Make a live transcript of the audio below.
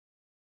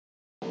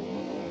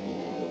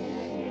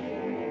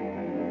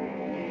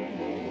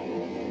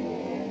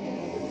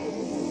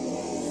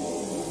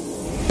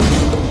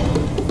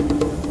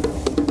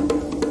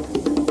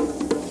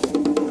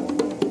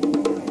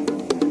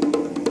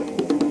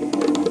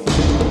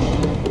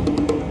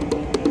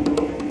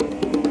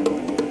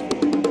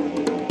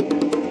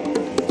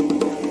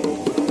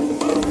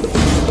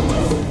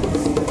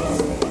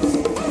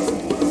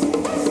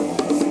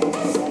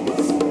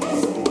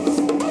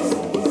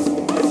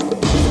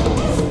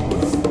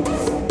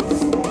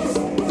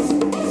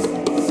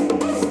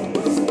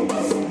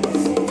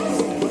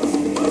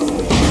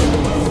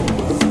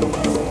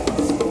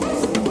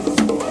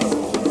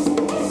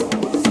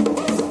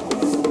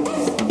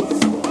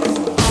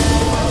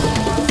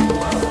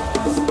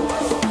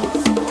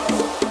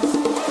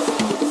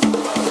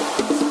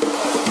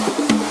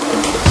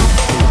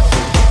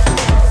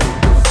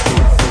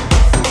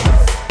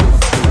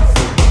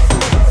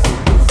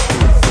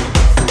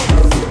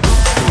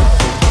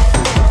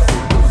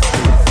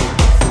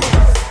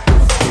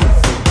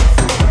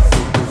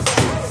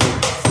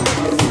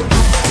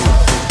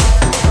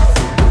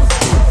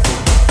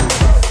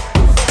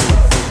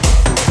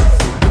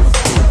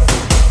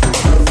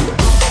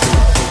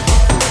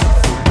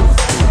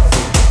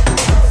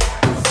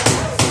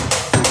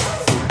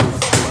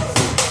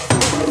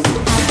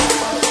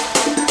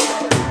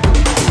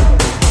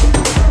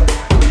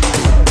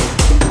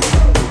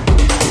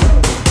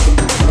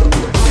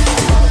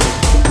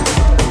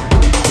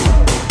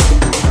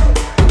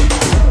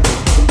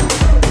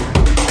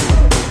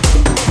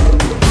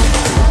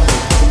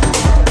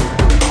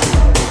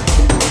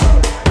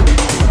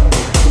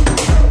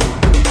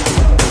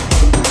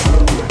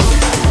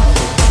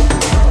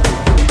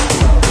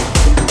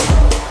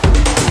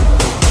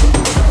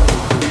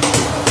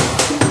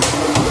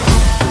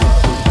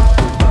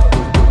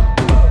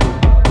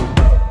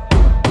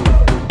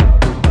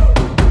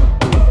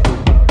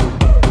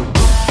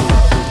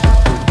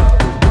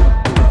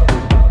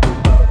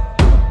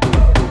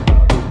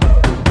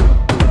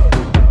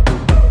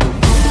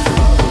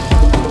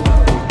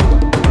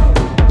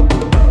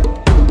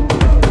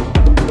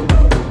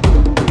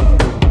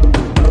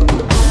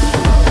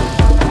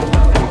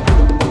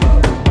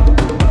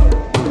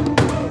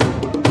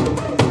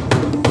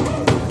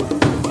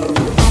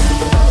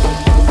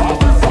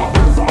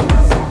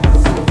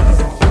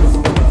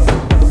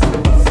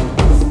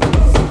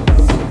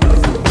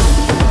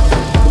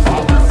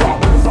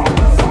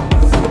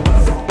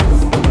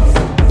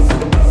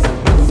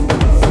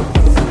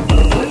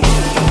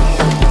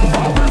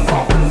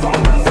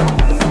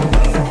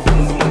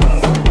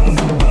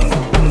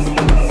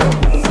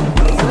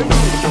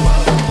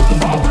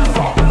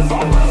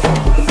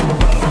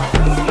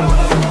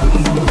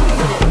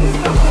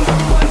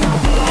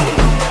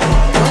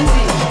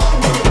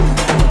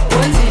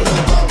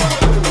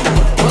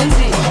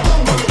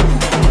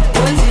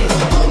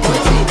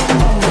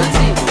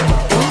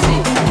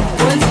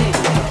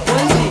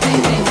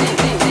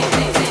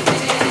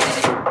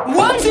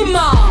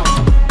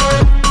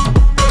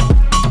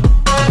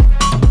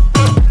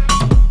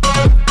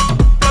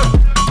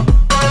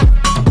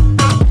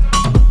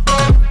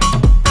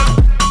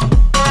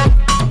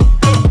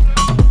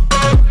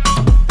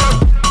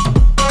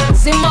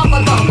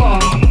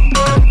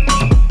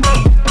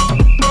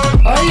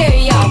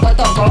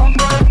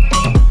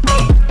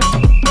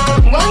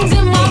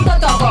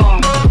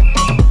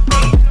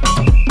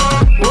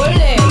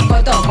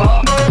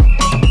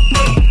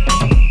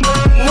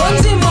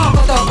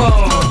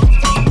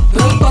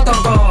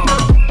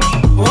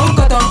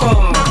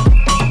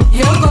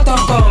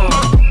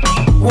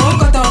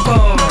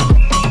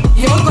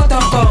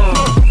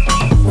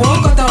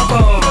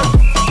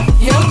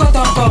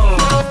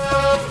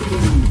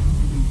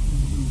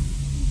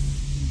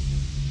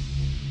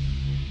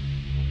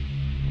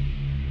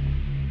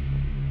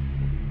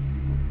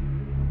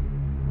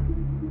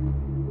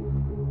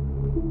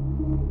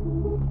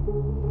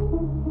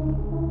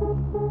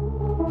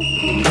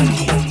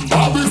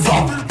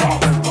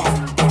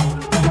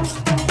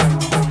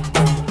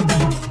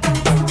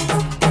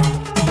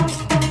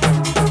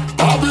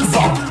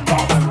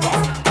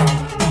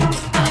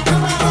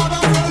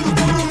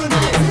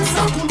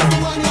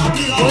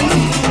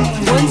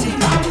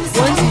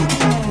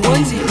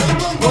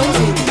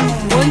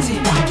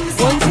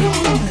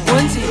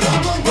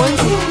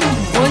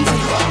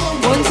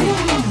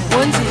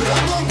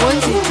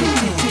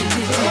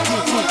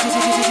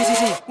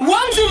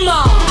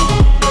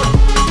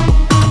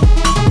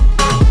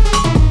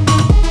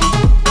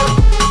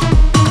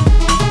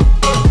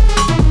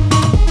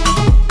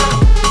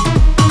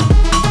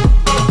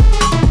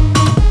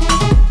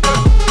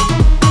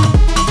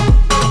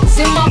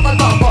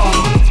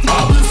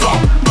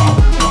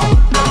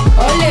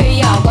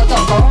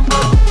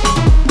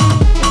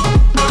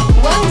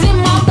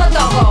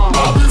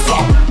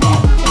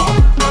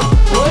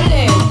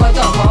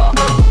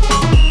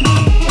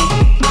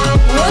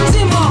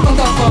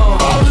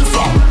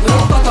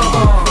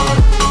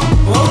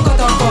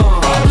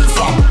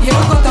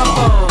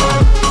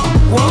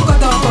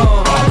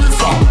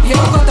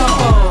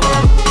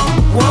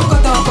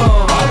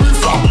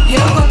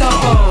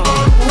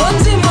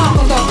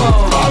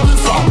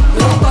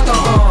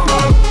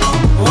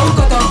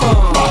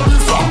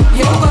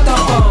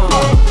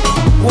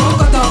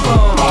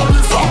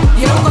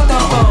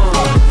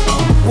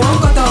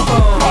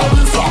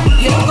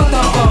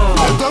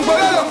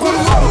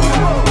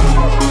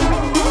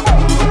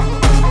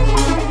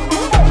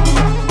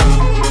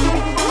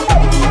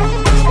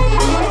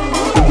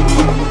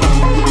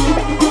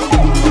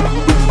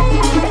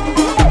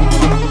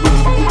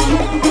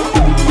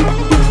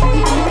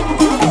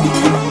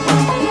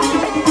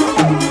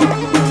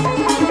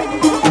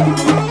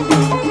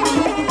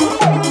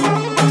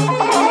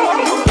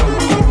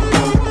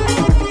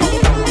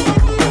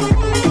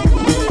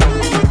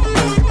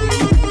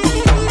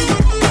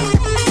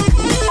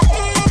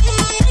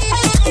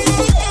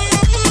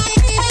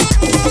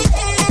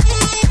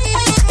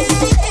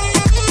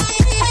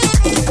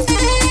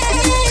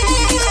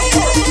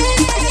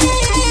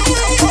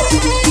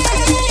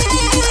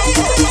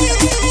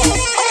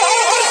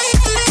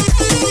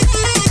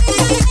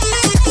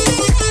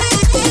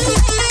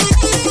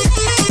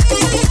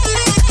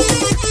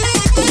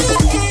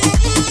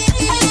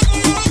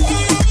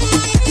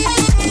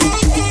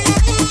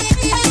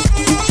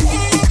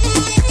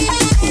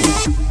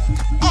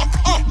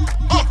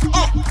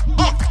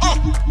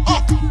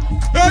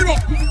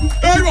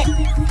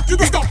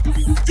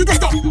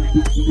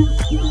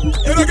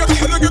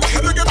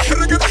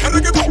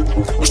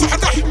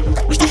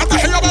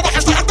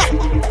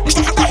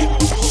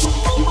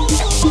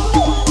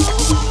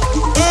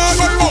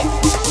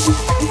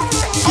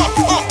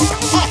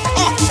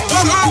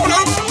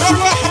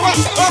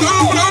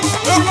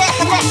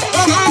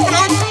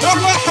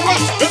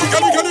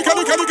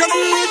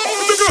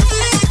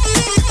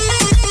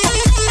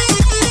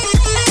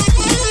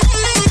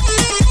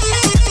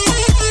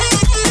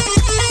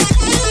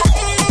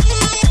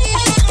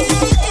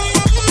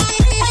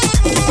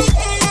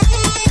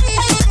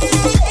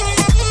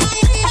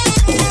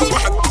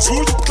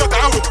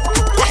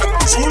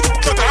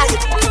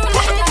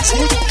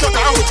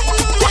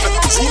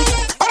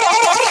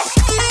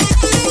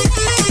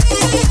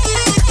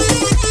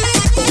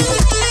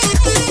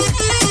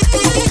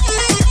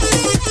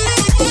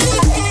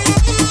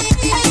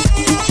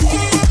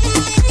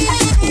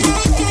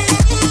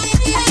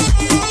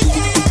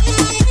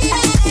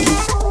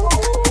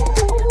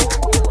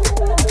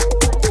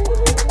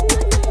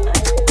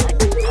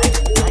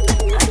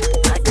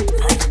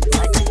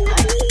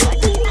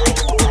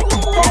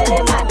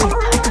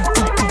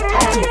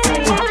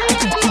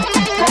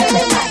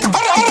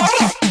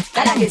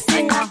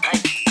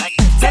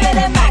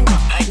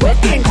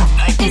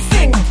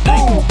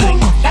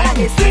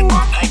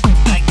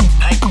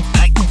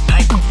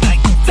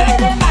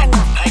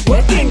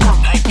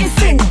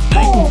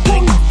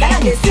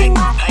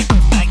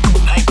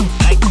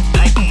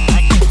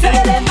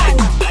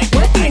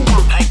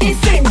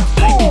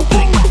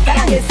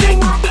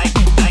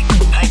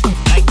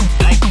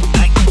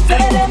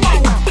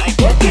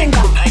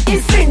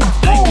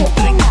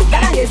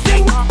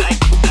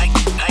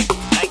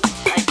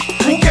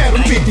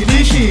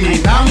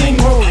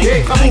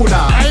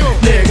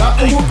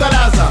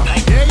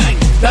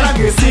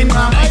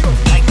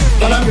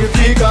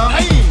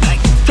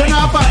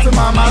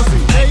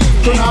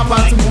Tuna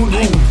party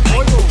munu,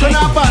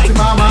 tuna party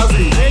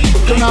mamazi,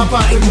 tuna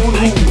party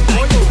munu.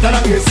 Dala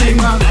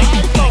ngesinga,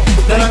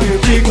 dala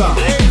ngefika,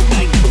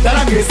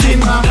 dala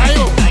ngesinga,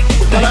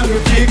 dala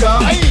ngefika,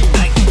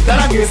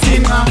 dala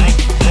ngesinga,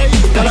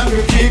 dala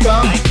ngefika,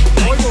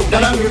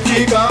 dala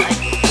ngefika.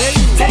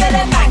 Tell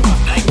them man,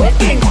 we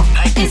think,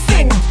 it's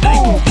sing,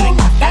 boom, boom,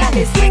 dala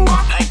ngesinga.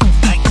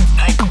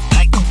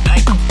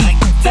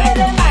 Tell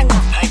them man,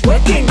 we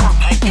think,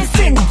 it's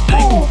sing,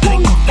 boom,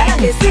 boom, dala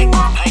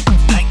ngesinga.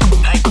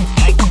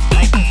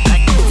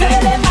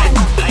 Tell them man,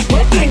 we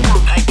think,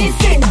 it's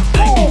sing,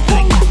 boom,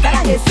 boom,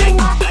 dala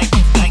ngesinga.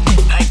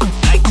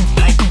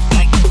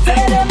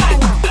 Tell them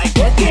man,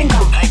 we think,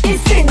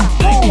 it's sing,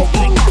 boom,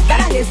 boom,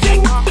 dala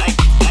ngesinga.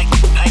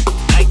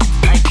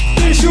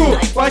 Ishu,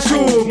 washu,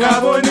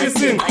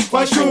 ngabonisin,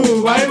 washu,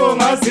 wayibo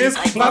ngazis,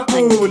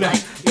 ngakula.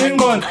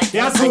 Ingon,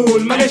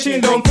 yazul,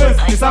 maleshindo mfes,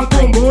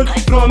 isankumbul,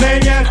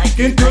 Romanian,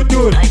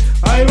 kintutul.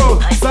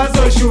 Ayibo,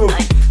 sasoshu,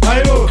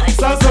 ayibo,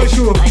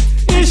 sasoshu.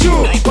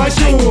 Ishu,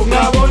 washu,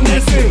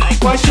 ngabonisin,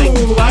 washu,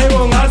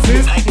 wayibo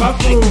ngazis,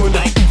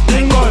 ngakula.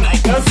 Ingon,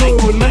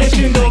 yazul,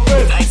 maleshindo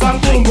mfes,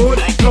 isankumbul,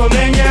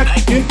 Romanian,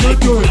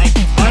 kintutul.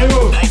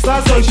 Ayibo,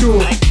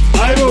 sasoshu,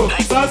 ayibo,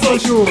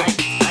 sasoshu.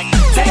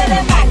 Tell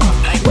them man,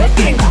 we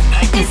think,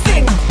 it's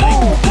sing,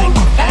 boom, boom,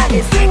 dala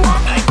ngesinga.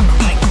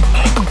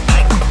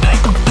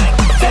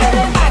 Tell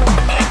them man,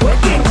 we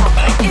think,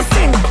 it's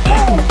sing,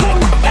 boom, boom,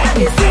 dala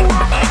ngesinga.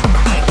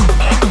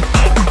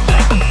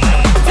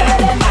 Tell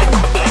them man,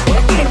 we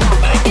think,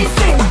 it's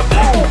sing,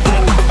 boom,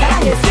 boom, dala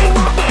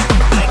ngesinga.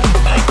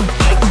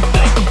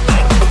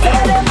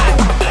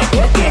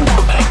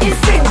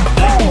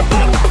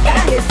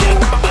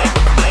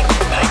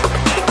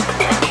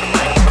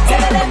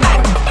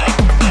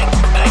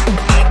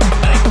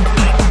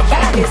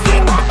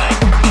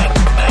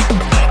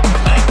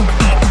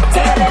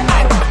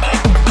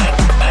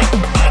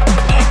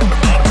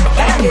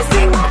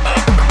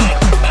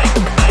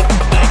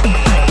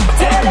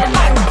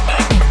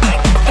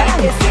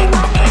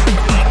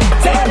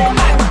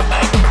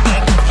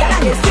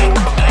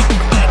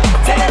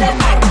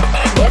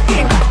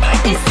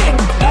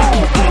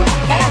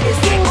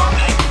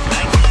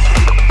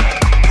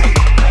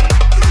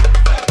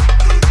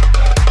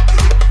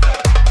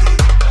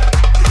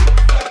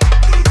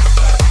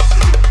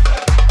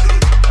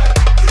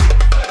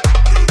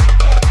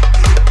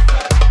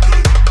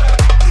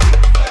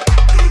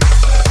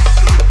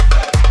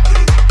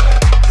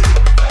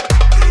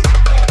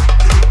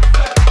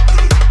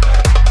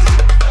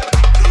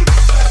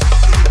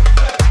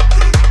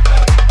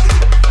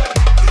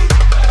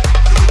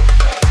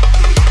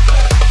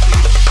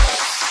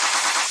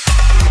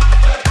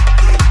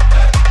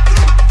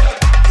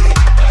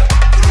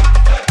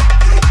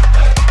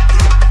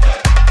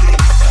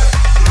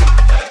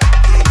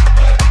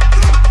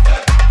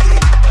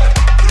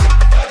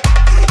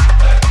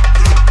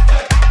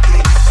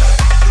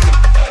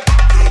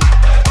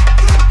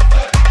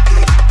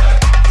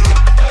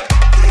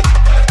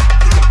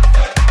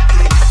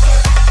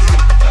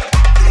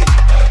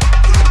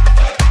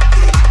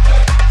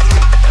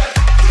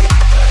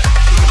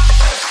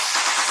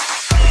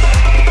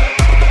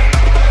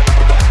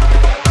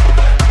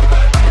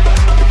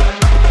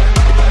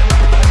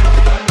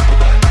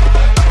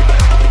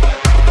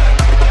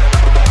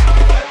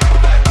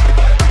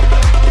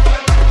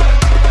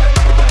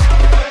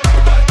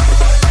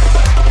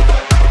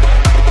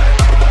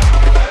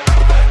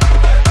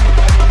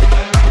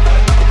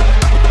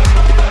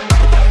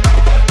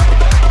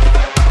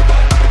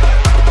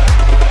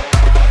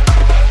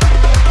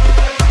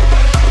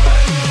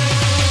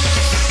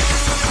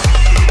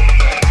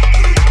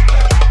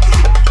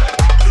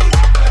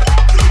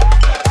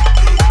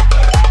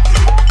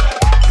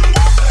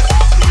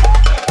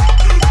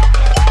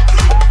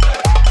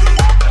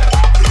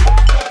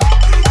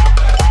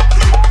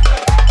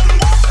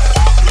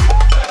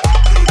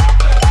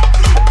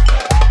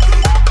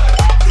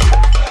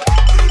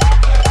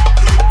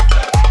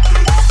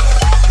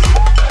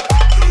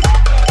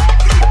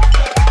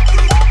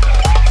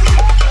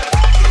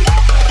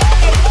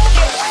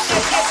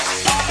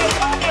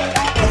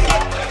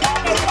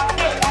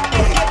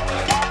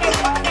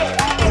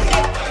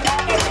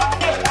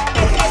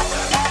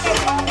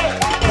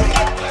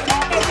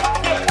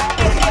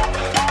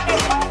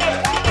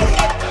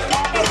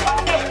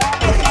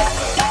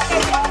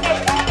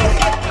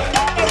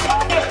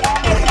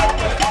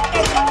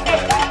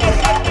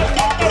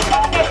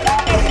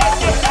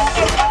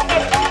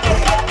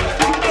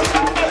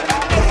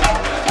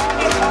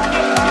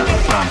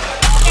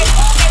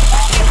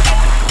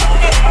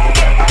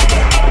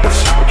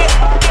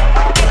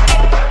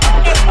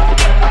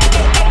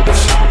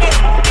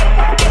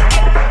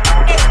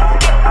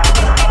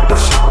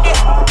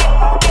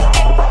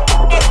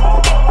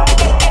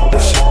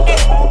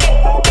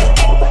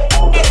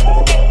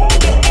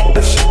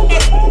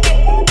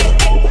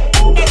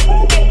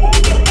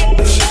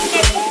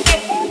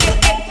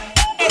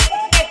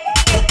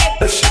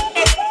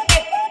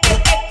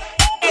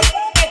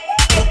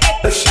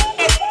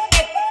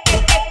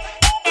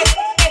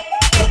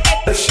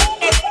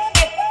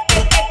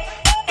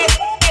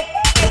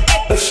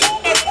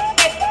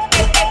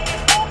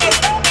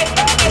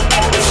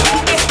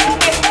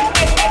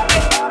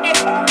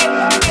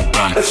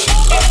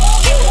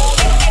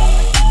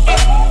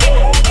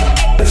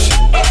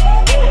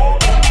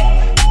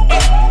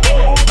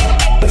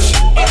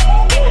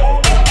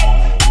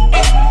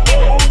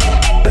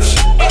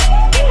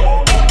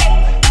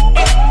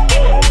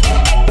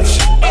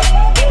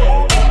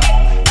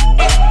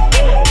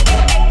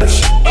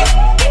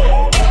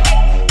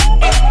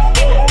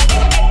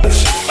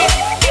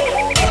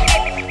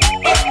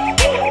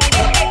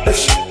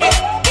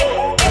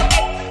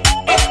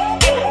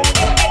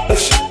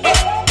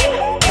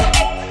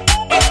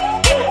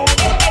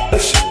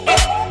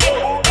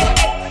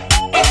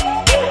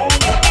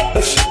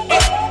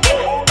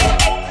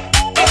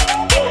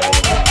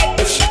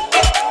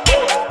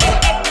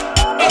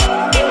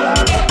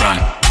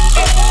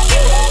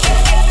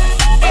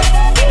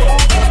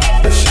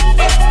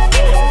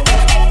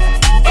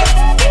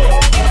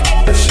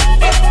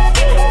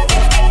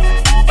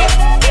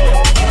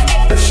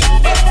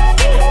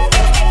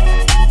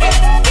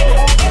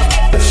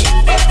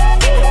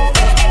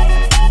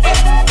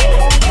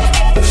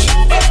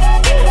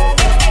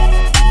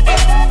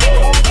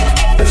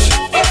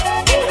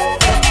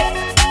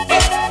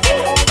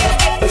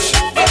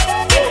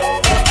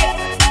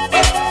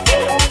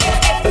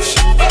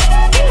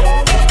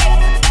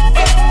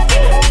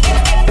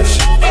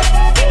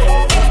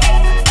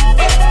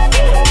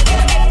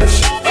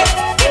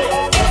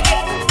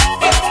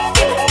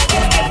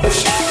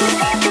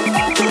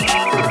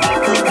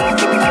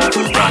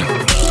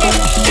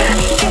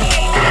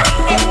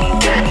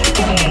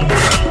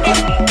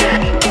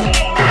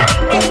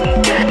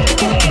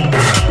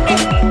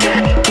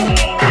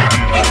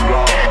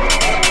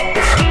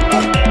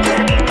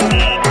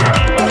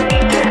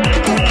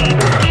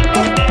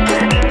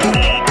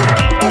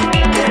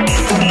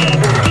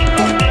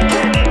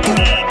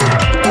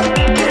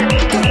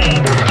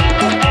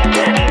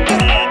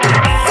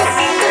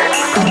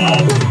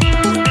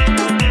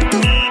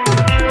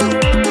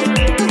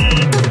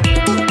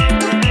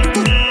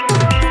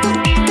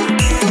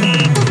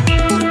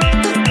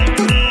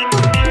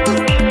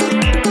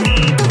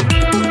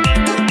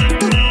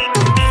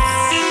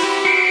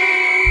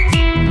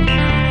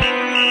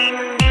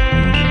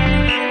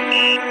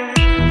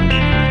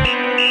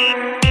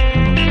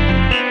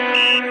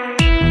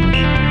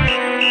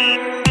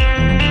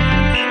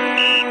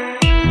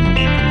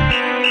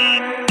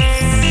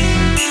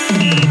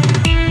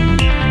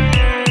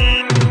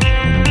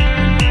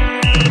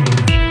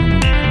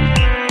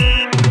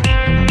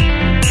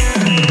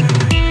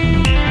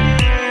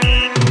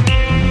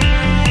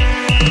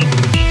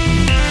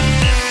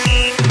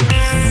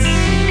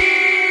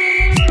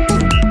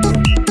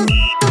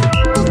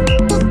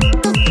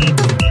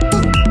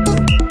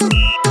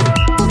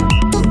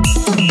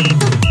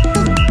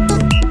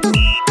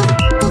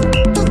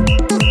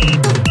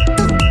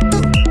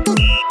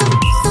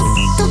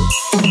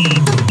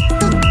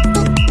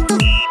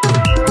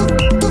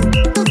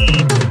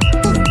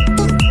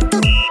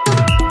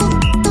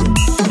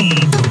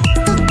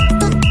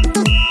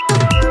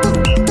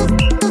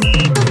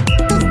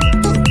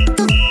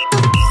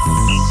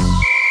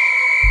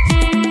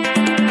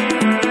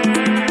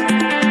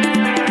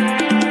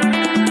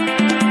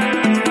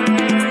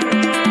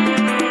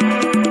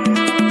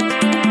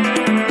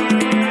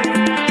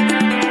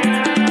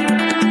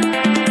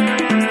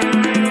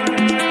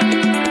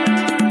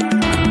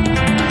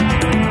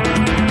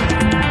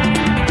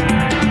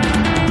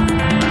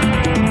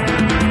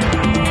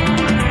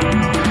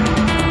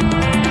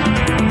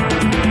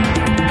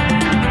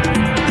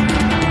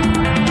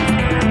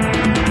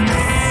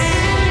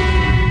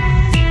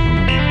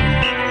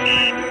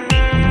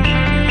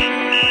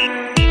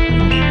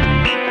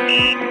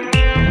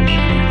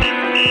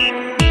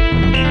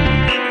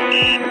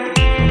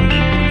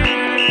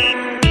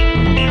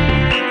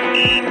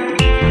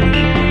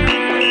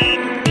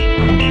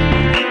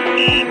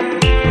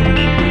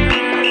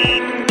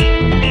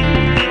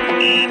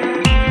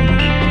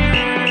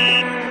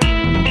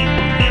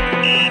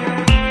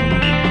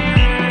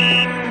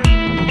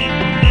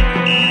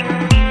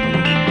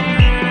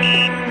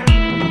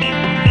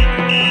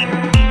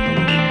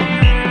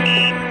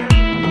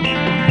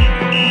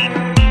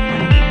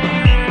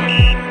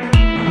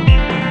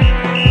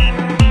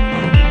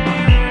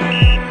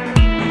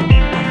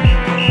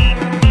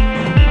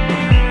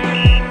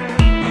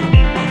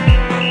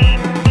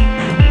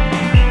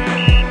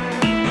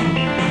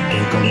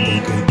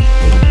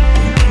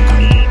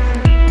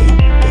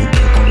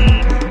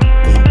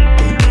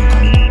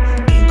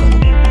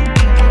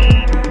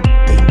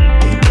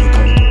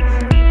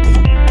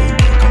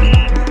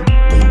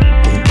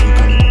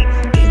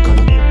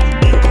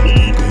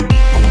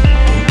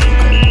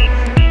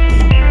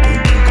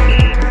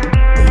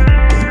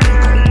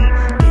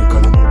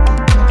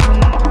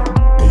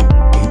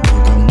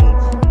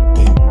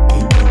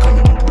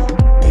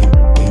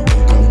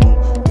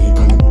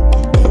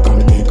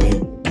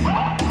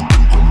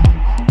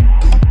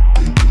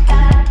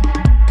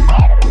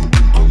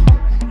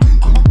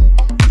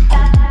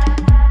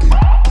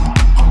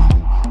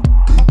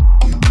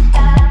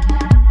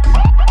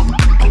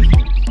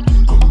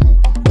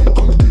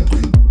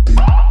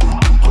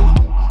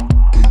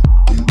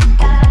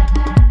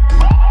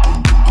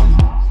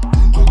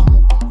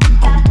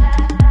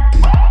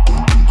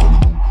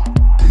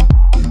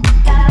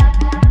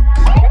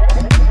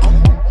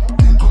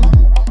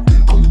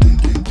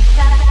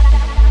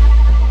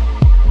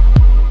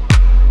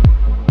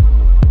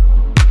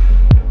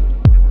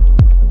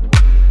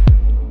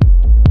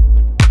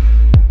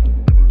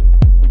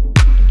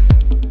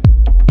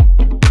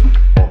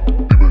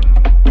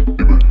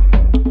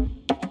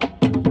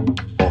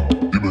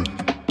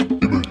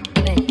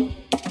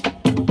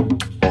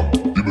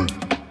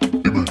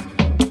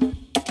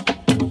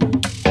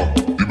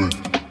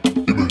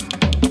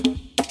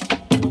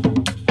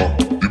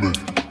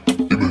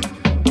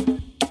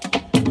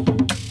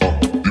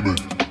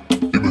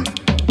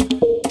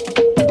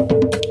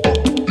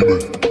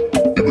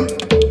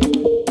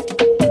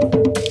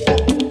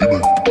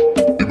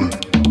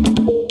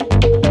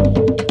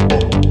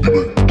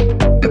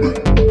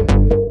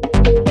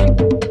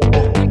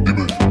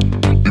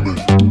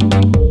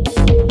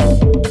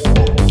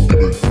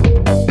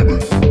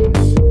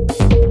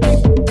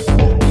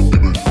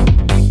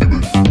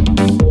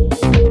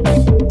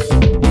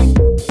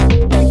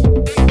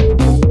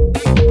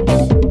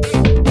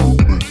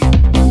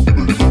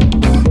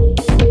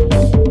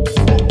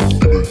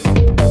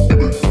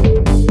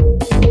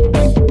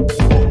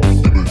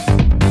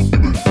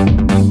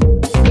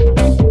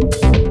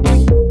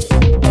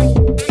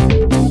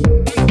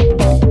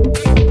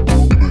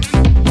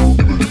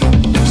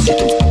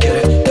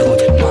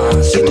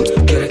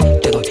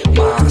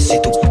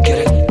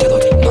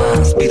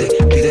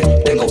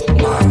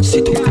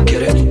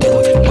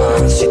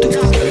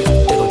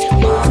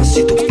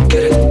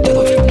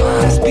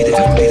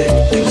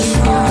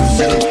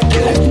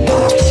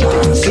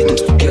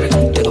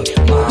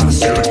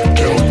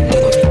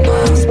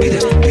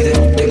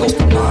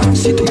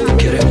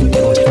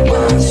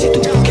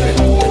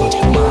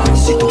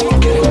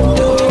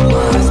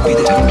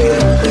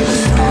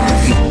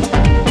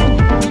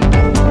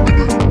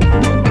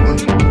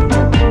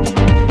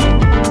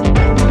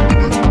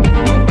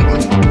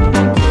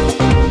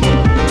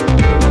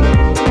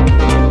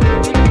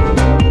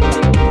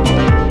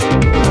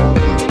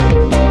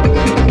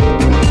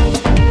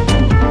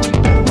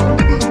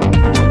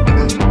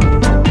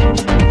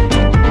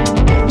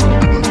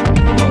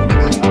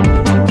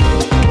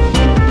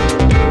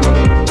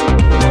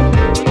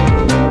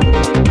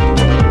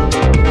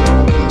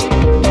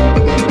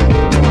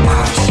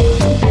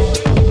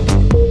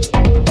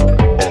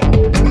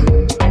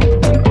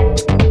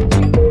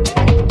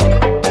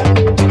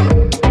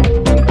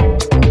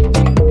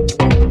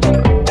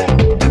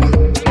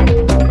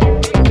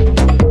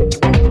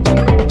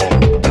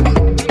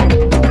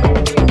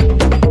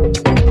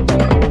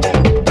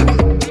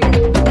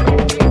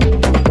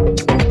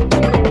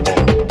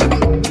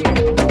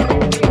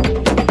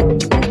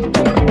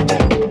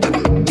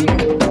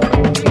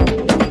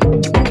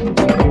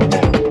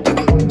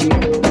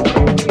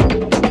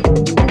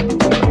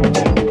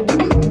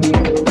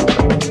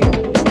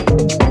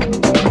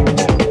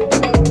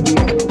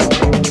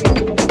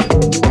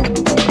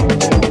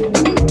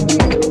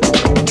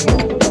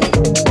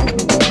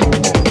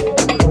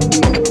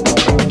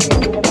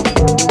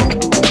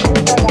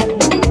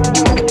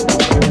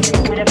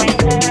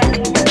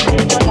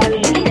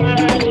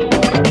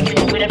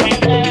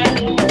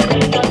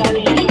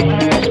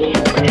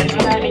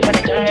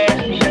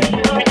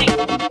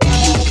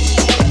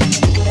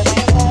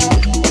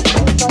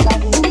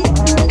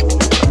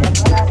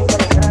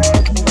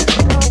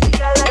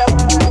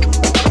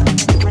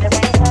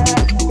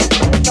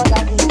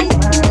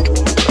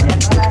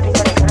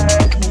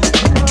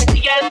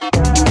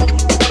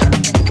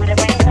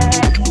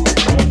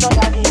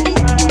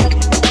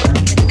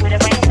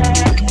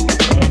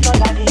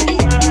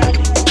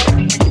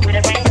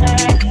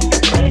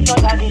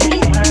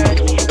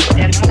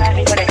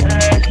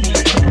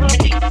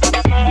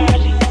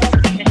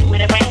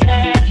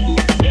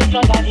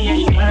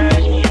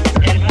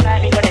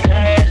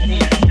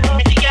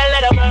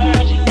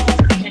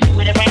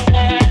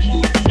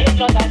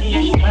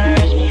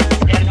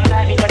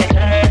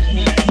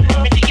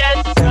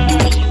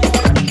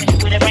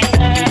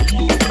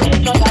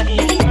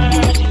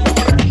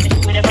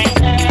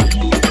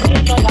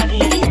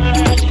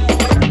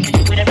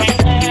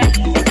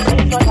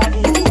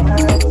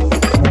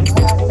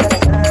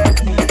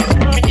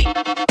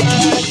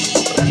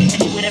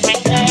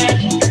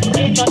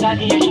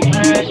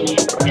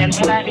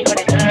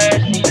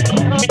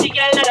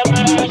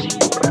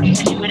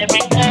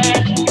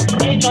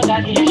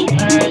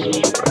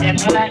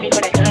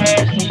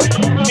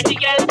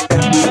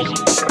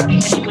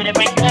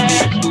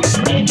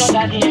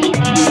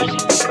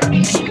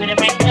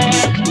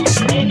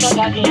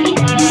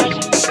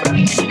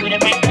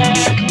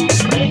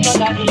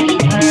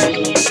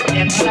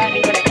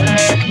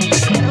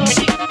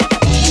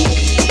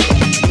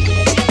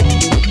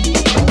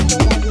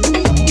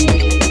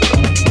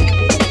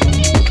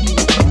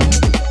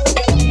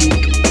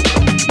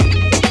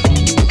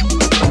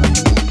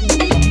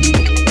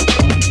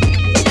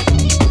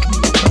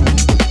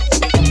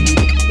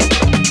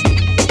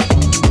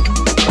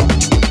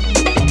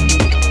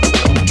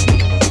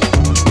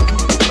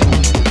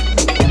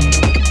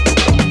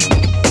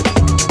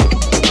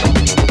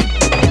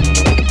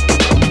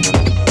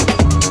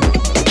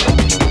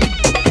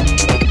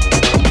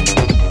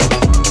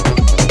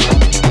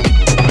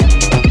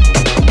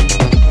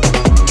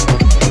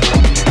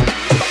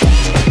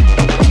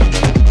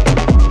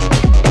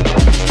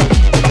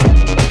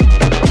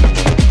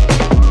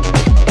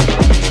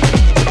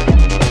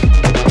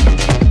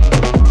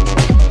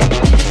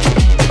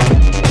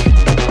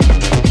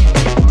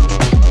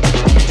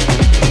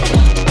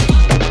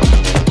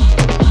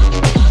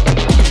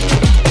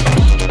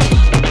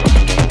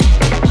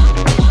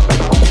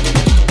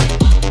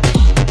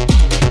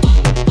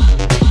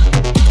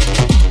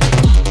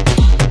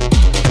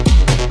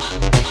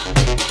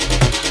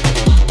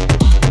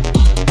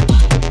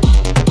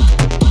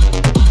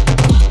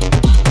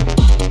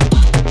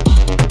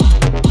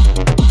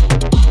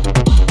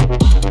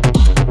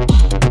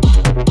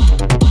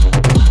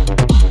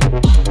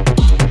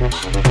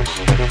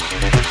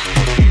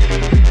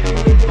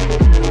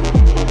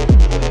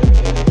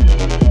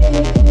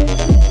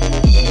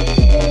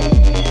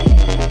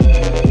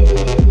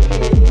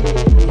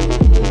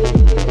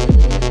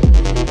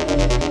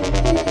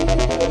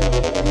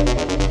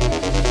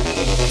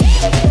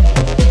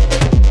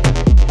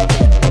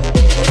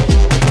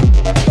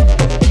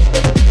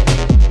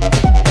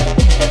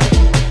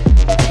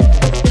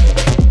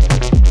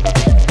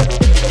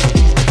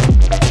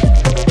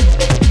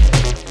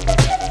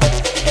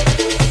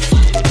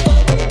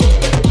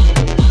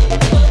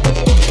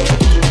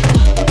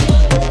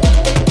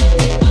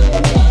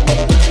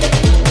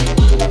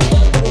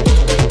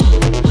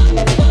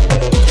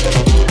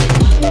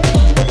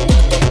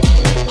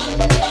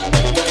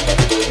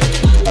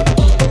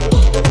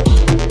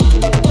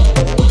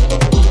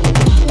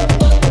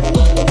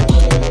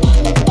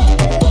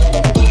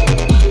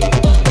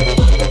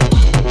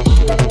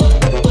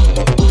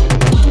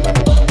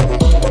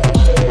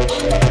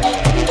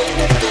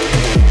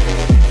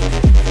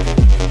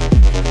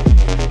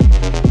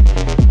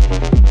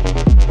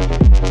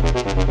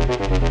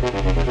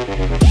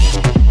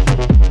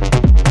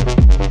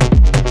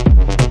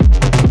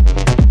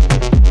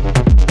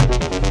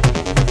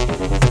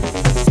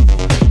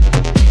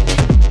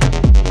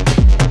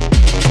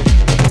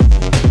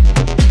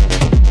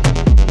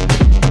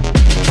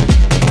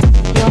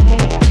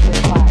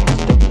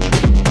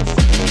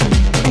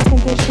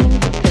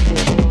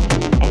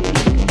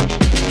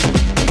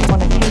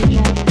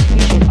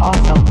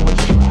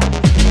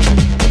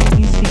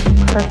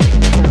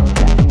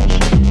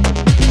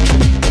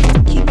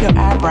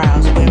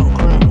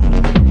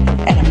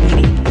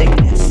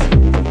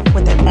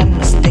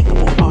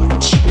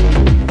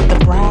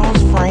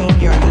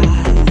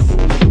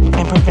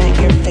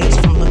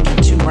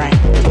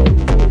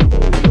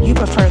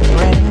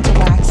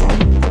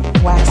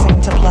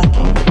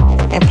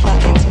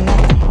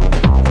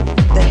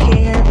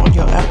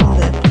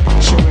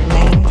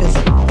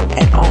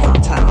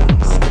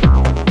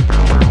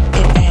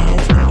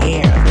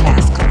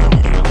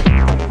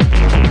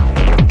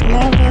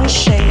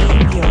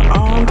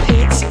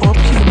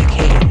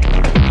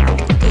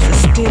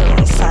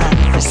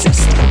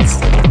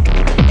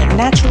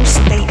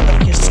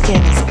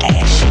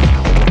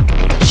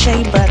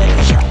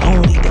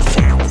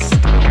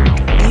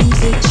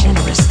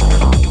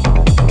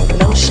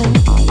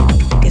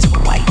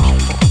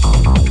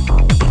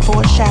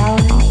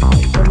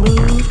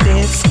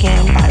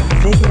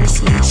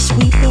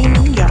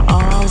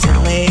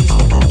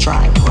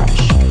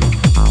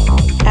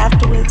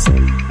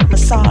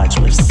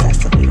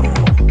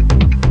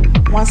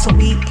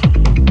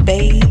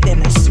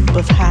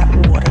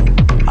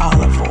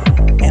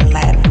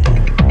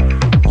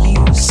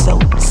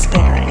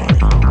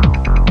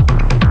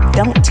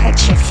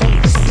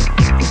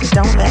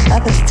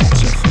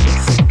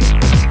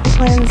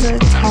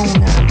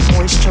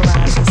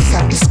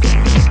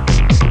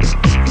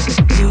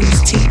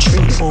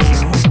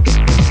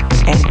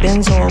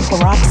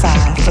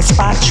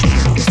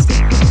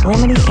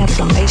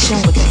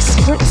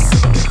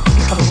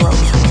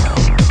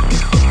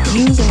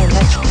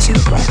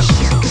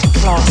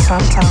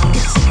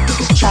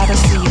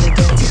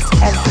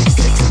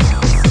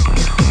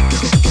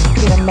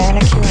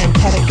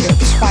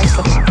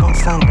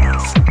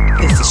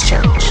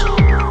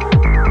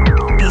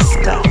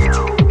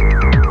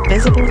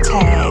 Visible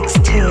tags,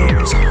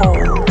 tears,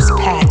 holes,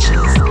 patches,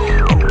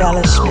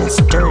 embellishments,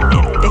 dirt,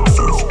 and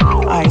fixes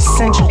are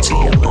essential to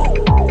your look.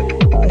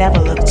 Never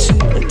look too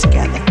put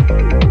together.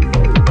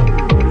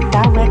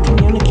 Direct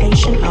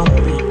communication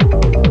only.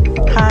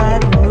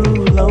 Hide,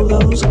 remove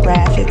logos,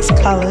 graphics,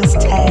 colors,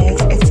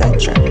 tags,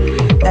 etc.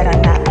 that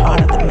are not part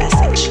of the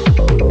message.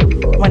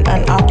 When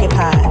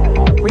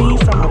unoccupied, read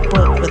from a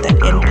book with an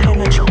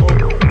impenetrable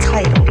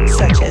title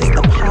such as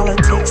The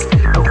Politics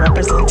of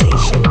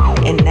Representation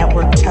in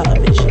Network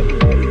Television.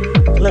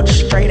 Look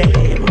straight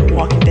ahead when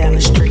walking down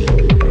the street.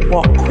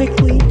 Walk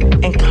quickly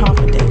and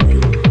confidently.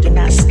 Do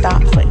not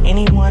stop for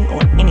anyone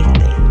or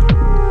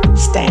anything.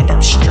 Stand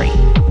up straight.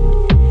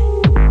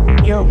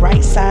 Your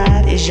right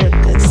side is your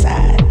good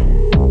side.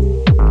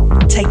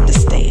 Take the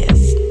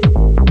stairs.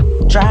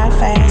 Drive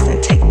fast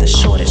and take the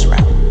shortest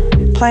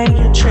route. Plan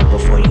your trip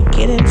before you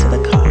get into the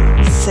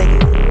car.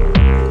 Signal.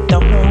 The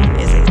horn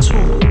is a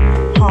tool.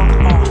 Honk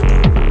often.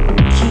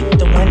 Keep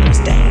the windows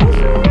down.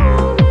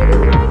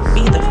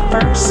 Be the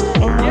first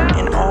on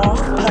and off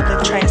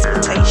public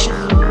transportation.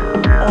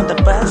 On the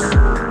bus,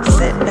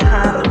 sit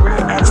behind the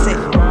rear exit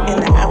in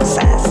the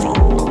outside seat.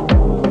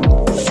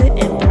 Sit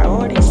in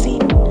priority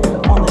seat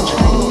on the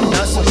train.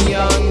 Know some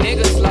young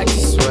niggas like to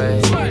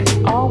sway.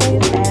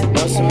 Always ask.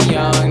 Know some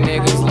young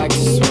niggas like to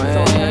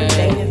sway.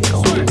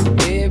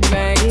 Big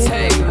bang,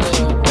 take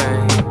little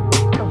bang.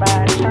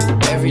 Provide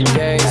terms. Every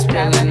day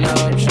spilling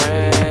up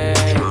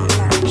train.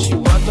 She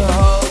want the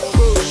whole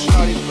crew,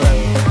 shorty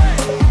babe.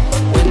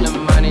 When the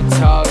money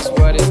talks,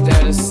 what is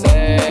there to say?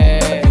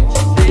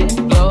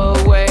 Blow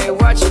away,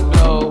 watch it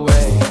blow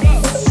away.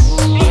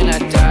 When I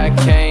die,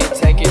 can't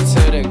take it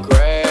to the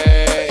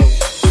grave.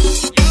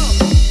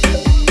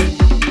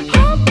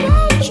 Hop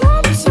on,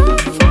 drop top,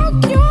 fuck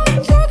you, I'm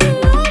talking,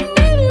 I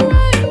need it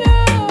right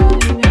now.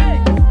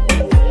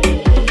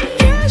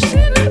 Cash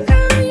in the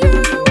area,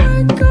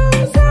 what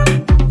goes up,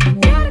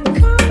 gotta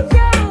come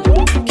down.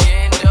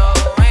 Can't do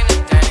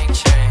anything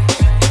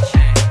change.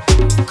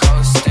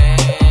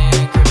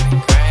 Coasting, gripping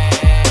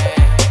grand.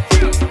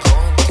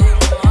 Going through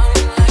the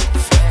money like a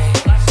fake.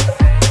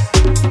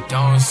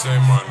 Don't say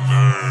my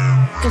name.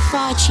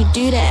 Gafachi,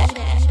 do that.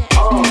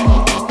 All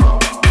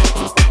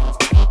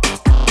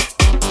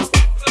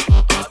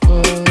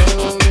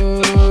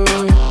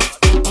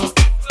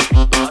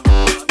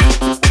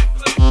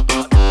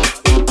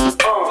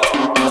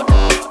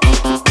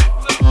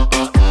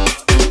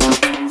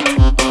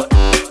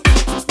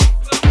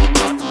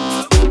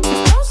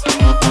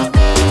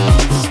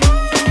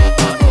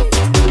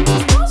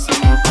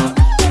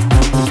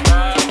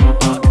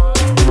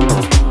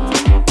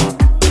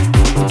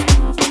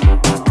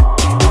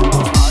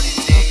these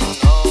niggas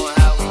know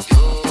how we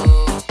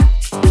do.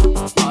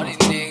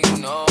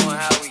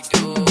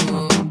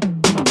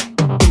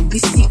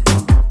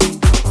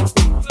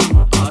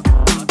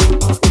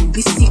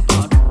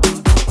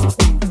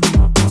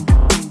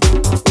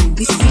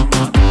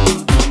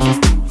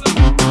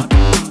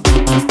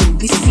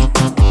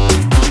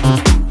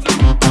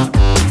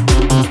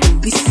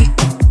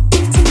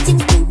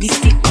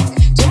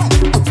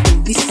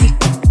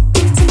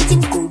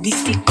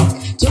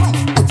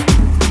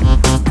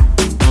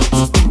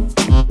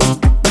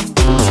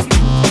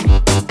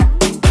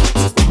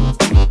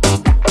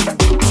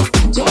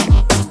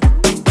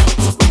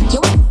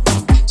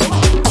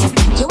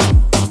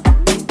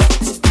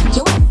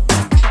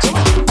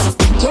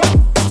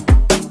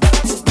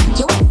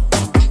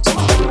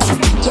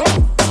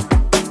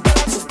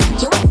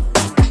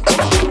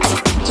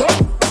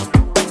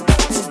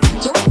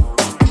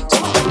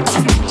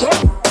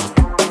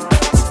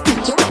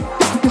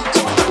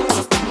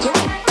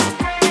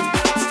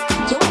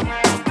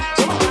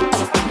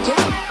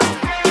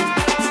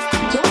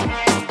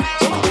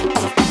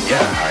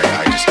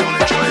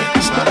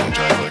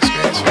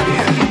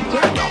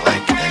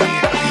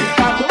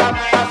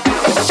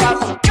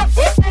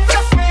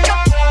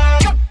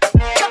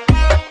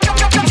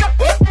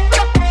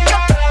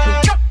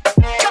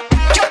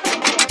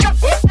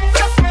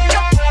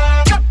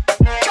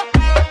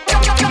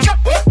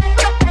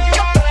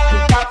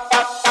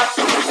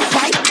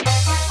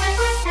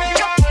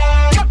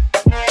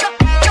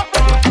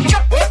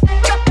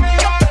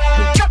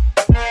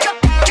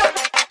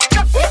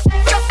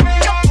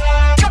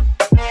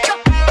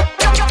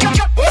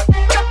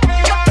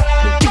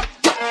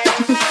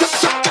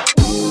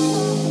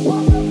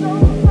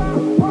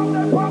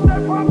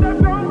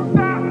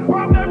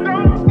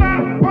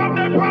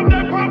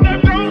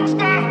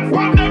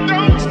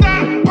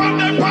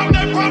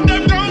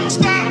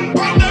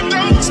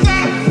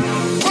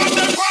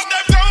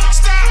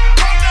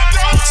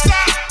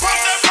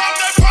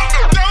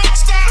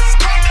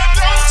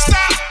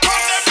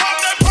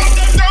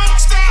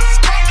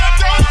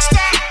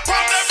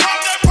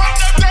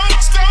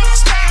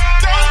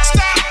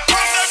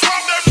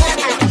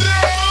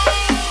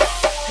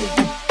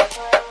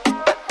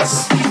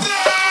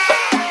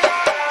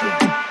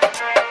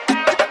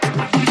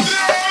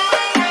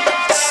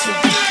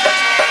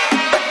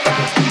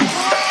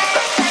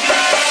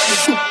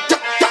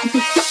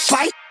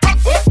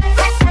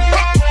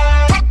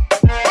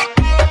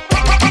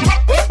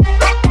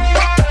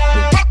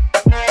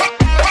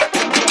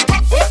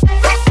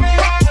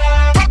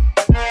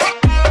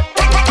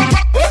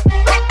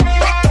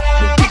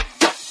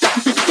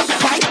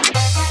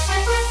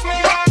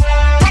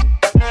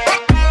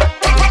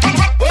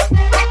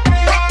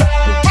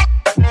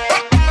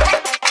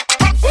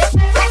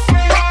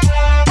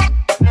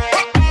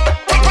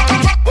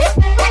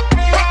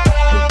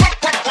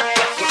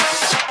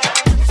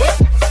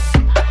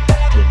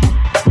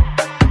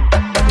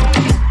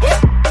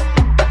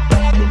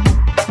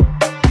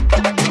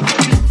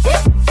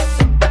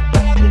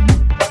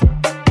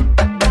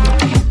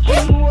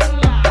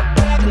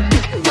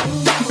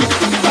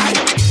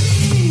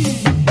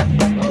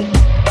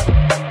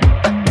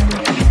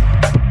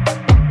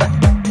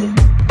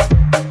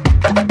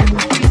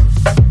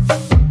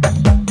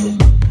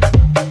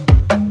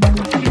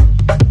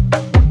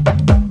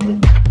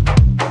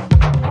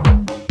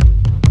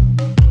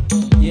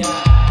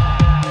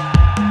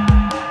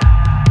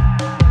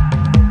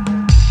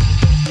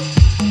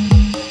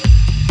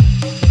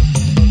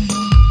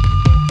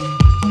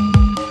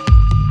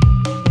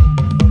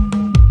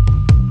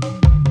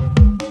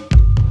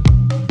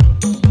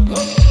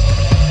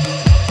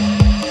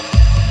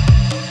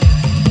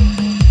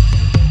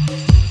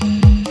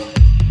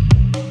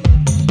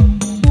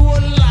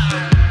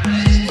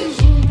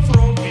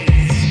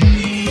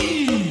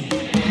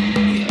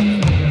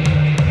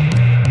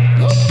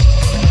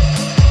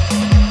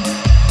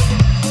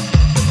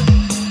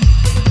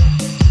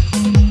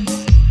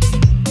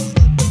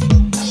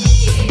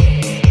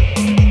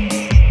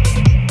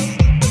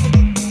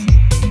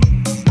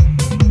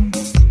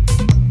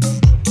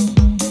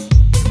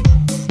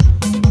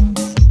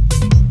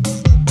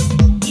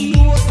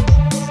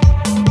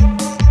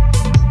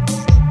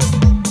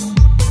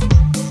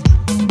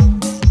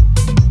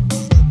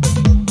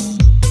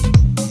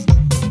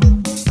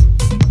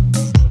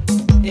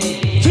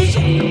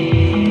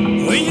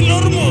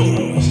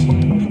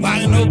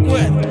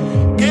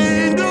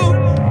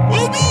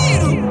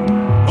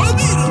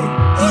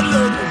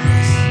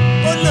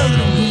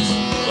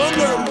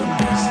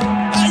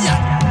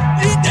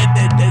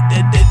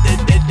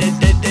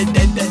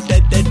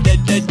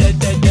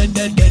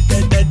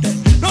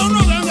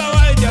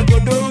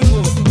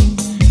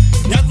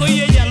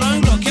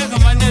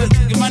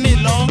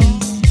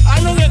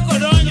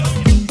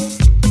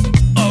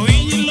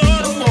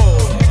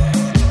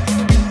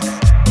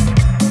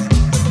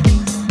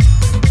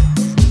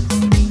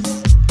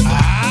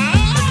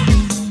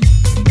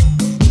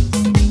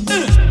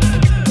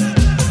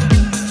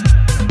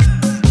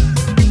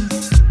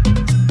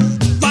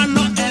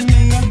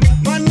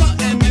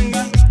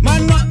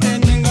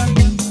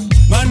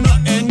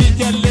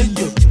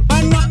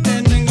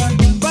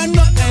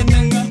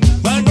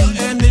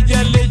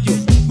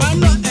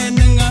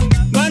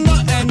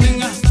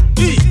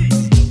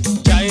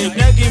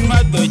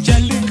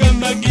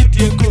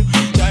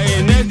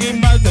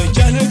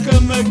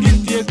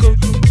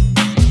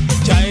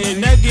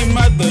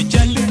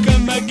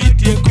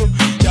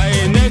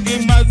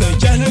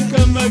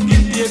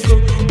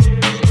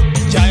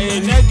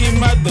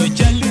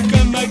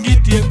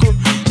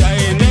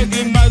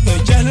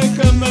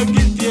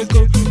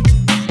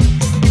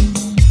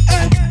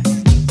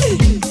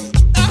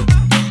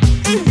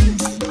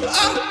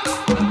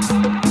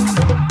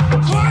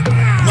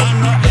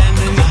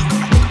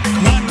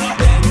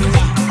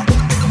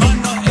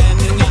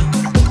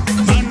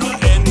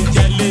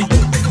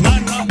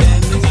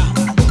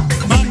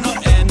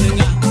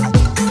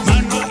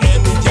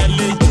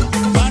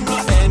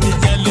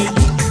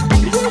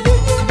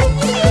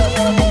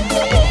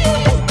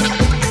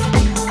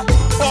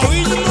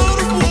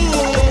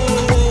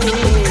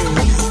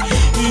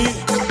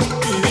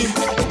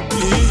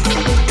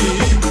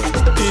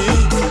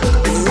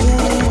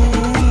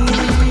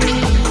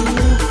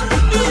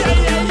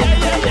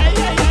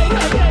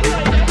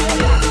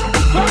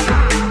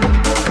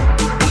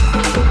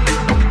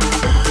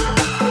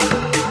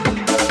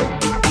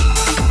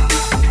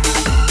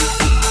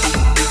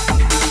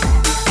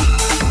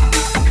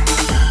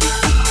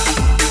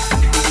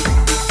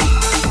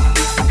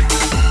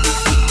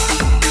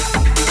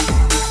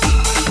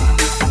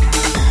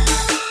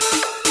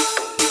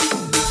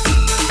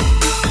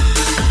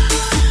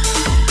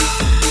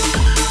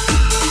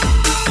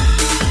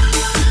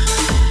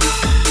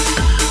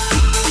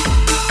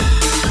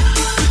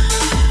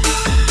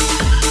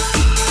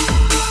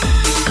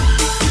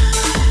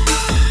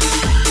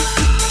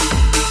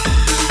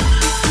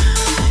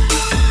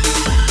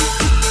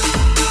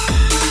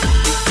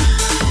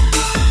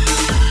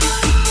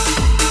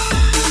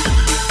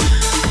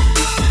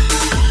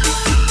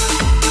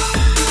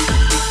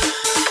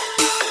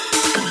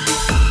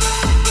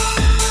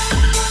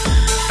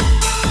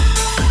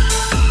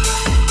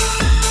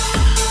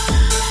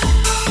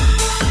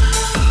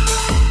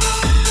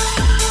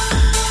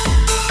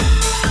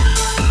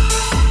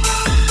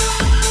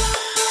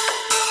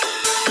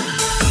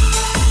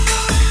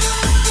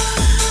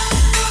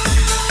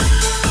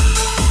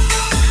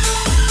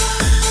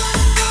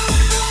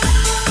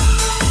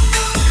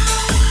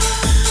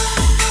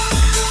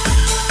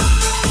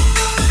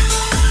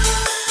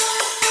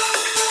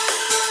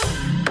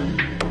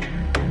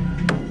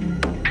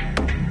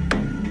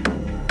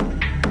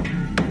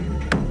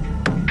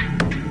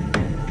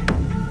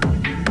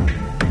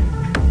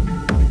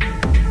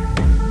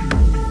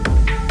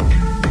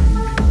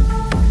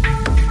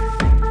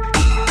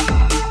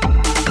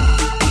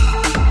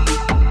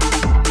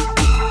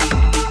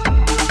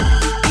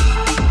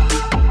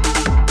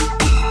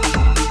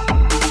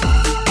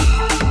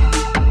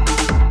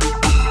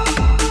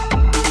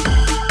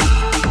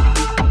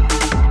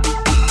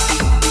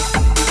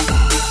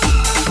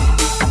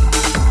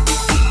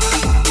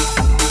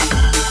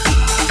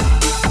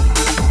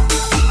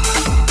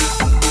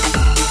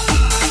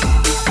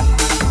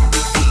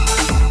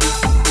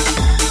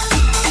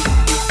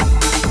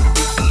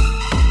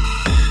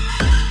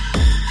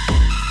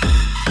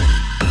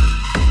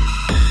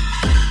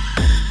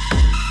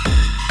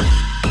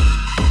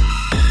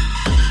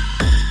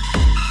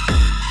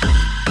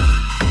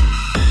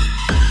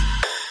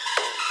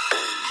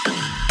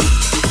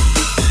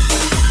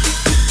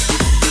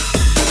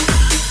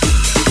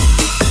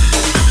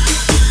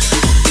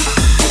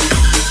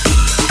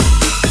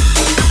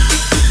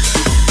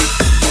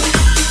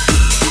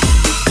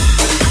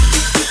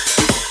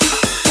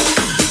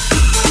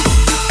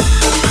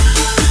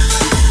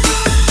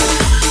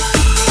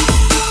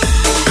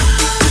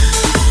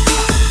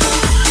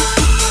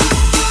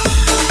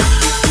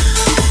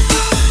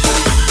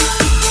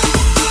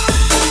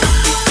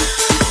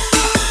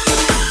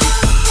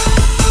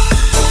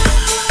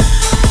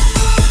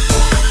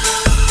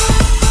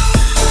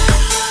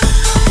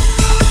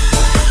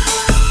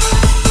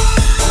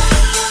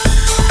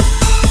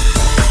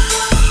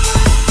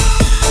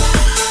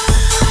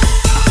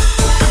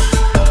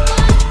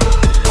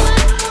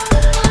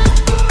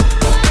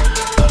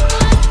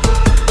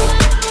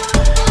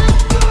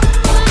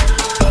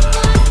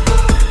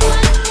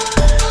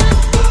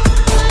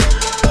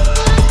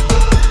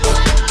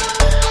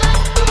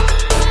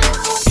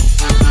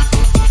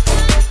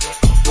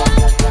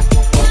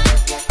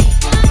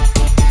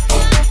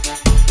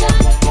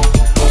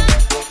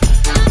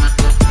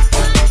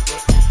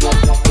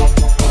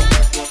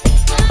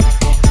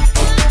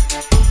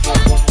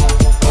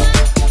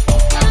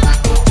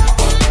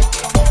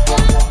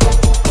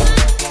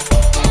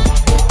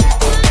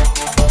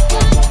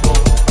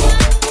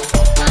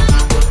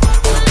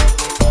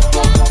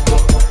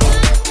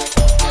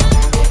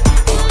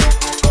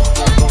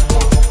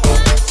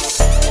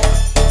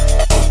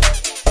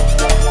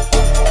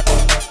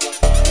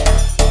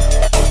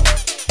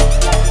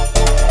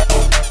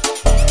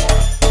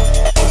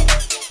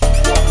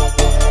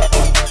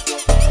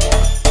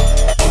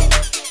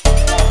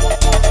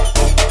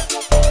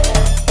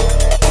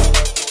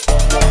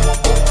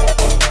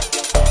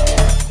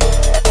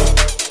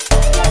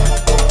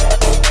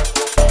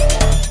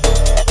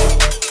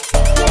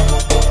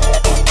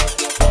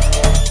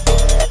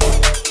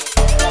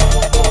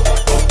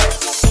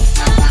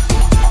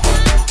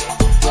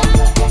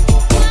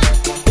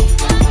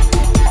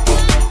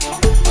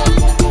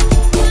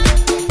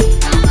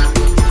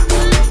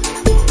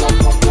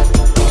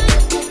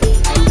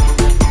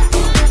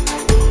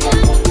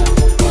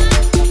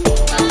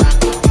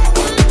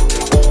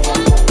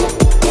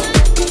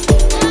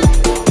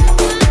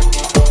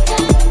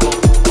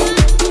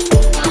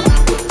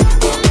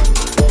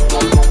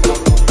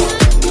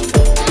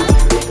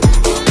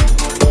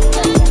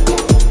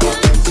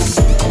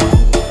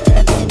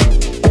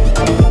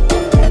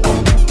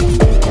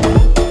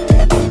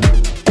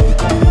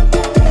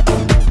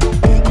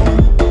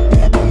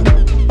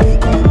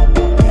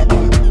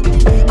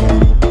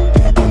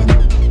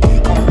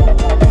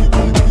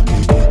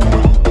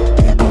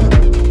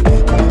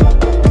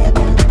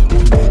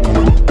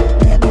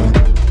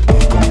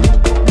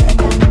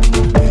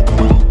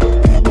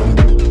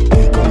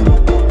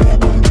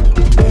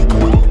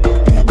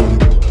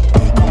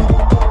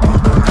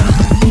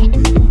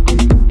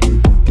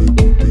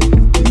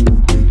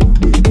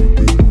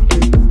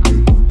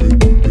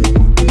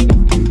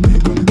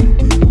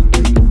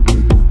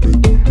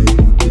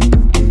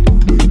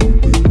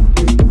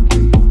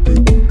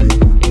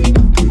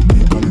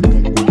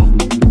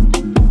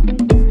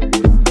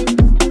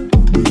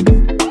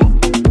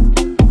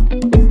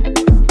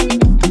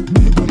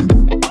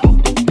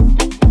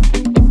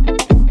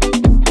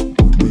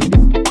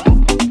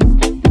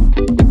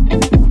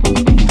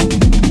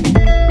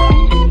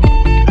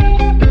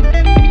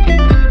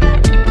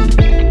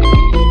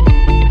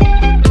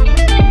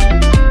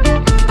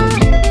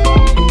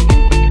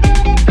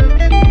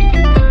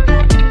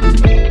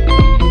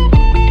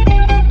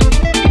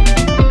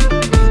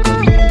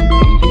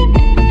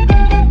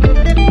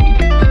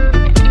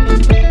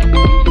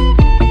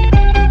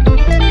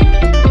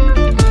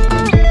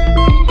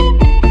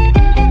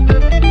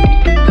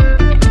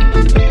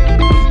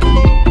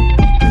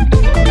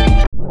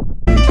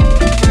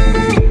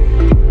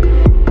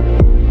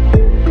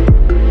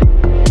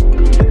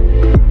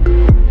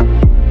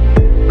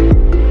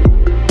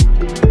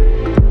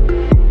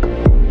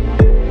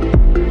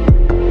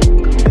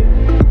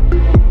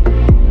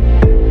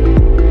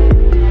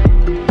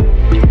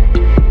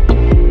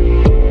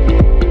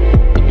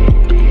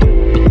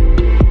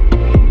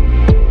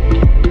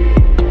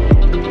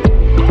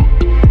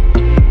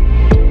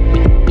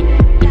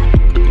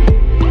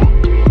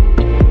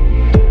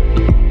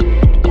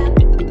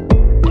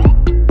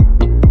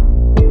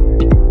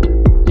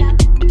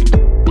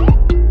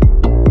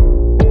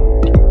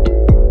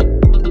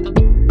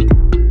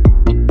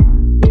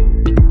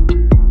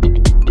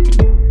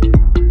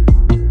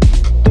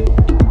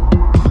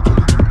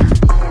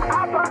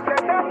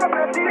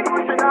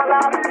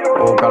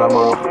 Au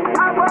calamar.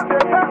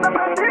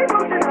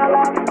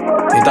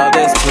 État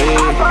d'esprit.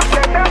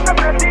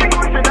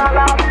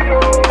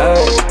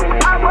 Hey.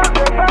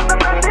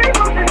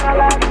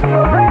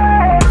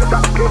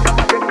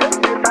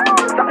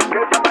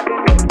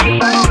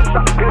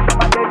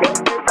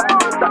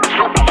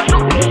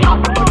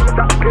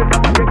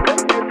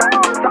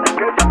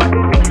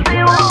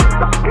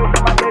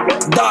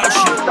 Dash,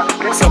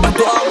 c'est pour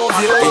toi mon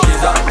vieux.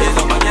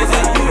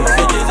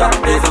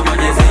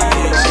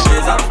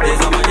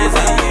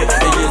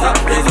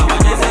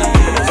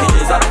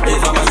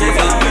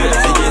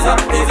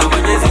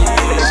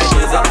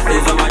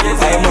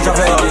 Hey, mon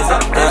chauffeur,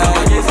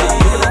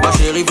 ma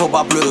chérie, faut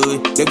pas pleurer.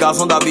 Les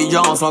garçons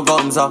d'Abidjan sont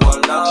comme ça.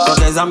 Quand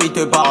tes amis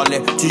te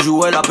parlaient, tu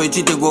jouais la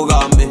petite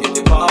égogamée.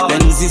 Les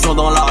nous sont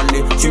dans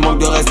l'allée. Tu manques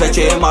de respect,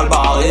 tu es mal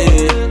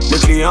barré. Le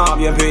client a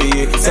bien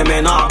payé. C'est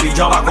maintenant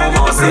Abidjan va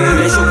commencer.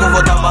 Les chocos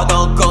vont tabac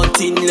dans la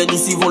cantine. Les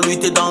nous vont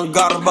lutter dans le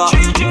garba.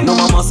 Nos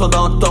mamans sont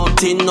dans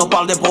tantine. On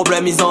parle des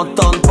problèmes, ils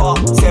entendent pas.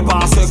 C'est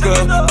parce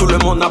que tout le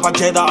monde n'a pas de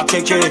cheddar à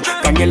checker.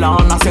 Gagner là,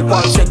 on a c'est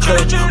quoi le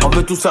secret? On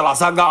veut tous la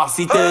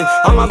sagacité.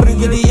 À ma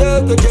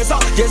brigadier, que j'ai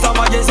ça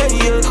va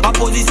j'essayer. À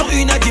position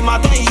 1h du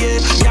matin,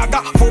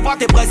 Yaga, faut pas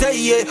te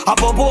presser, à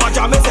bobo, à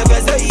jamais c'est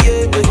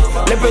baisé,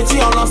 les petits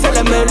ont lancé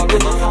les mails,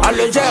 à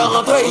légère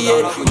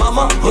rentrée,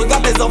 maman,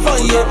 regarde les enfants,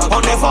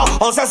 on est fort,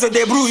 on sait se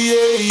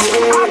débrouiller,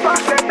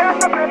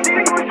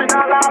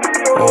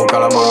 Oh,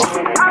 calamar.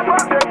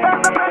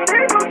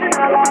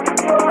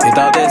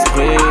 État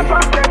d'esprit.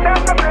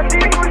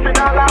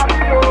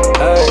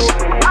 Hey.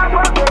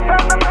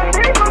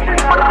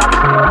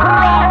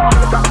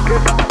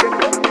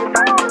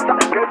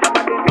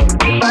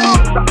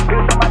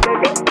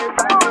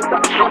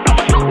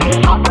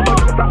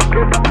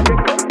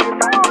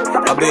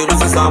 La Bérus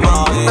c'est sa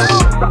marée.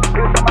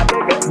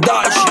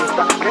 Dash,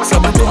 c'est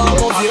pour toi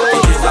mon vieux.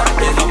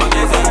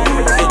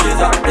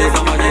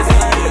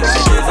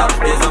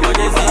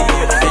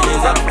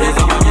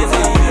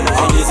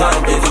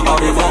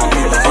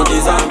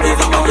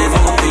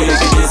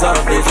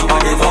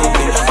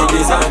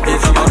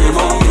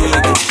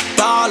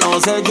 Talent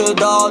c'est Dieu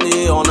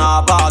donné, on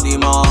n'a pas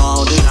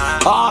demandé.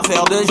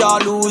 Affaire de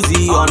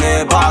jalousie, on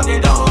n'est pas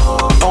dedans.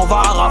 On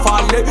va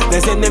rafaler,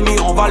 les ennemis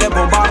on va les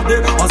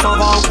bombarder. On s'en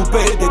va en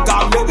couper,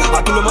 décaler.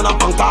 À tout le monde en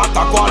pancarte,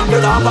 à quoi le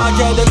tabac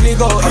de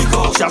Clico.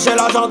 Cherchez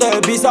l'argent de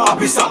pizza,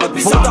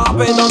 faut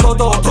taper dans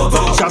Toto.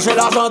 Cherchez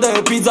l'argent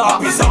de pizza,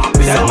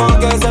 tellement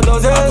que c'est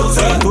dosé.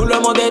 Tout le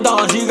monde est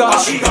dans giga.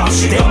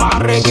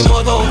 Démarrer qui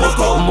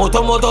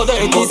moto de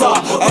Kisa.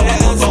 Elle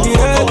est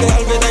inspirée,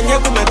 elle veut daigner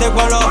pour mettre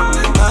quoi là.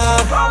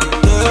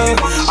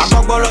 A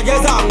Gogolo,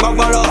 yes, I'm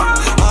Gogolo.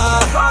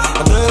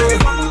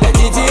 Les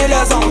titi,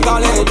 les sont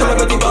calés. Tous les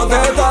petits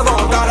banquets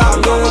vont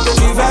calanguer.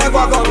 Tu fais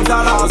quoi comme ça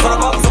là? Sur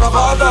le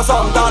bord de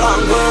son talent.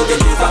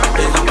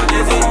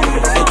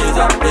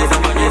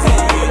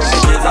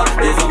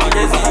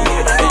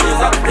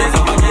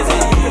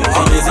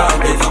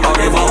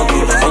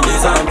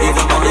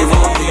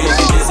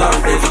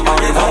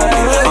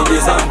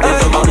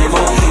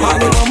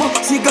 Allez maman,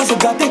 si gars se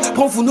gâter,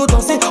 prends Founo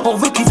danser. On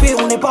veut kiffer,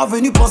 on n'est pas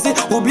venu penser.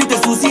 Oublie tes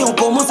soucis, on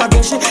commence à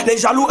gâcher. Les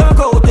jaloux un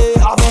côté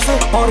avancé.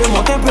 On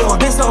remonte un peu, on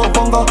descend en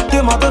conga.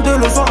 Deux matins, deux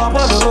le soir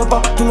après le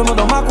repas. Tout le monde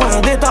dans ma coin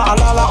d'état,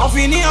 là là. On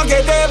finit en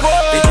guetté,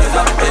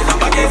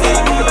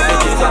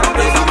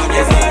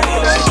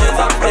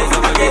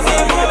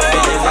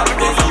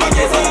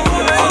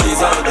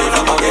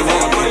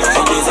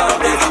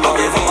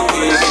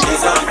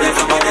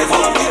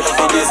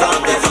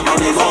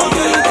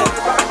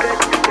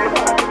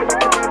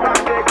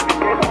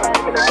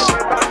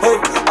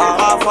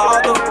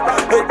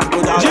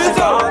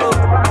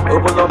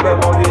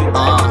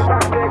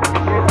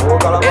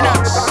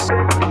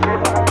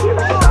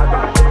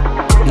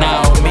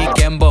 Naomi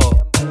Kembo,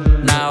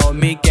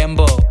 Naomi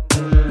Kembo,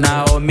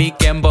 Naomi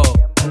Kembo,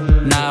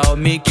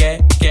 Naomi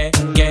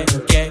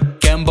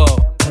Kembo,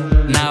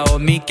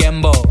 Naomi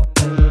Kembo,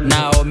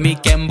 Naomi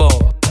Kembo,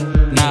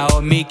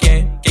 Naomi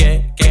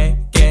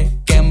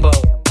Kembo.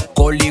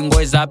 Kolingo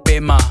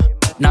ezapema,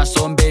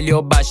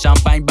 nasombelio ba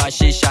champagne ba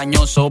shisha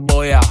nyonso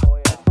boya.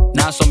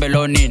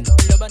 Nasombelo nini,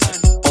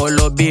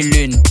 olobi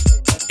lune.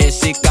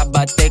 Esi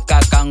kabate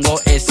kakango,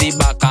 esi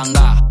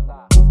bakanga.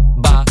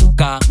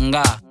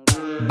 Bakanga,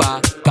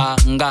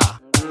 bakanga,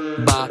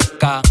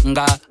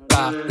 bakanga,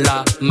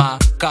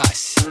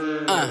 kalamakas.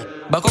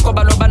 Bakoko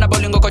balobana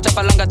bolingo kocha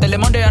falanga.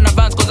 Telemonde en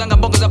avance, kozanga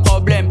mbongo za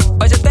problem.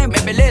 Bajetem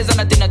ebeleza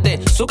na tinate.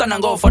 Suka na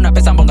ngofo na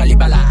pesa mbonga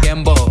libala.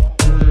 Kembo,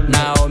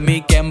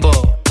 Naomi Kembo,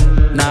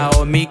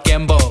 Naomi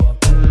Kembo,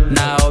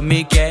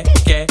 Naomi Kembo,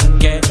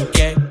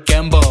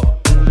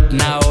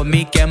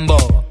 Naomi Kembo,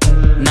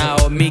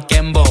 Naomi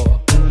Kembo,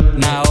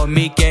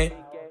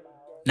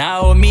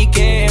 Naomi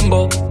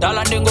Kembo.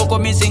 Talandengo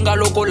komisinga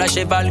loko la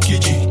cheval.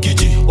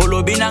 Kiji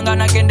olobinanga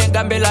na kende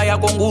gambela ya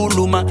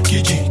konguluma.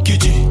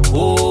 Kiji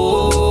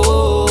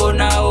oh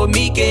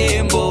Naomi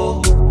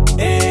Kembo.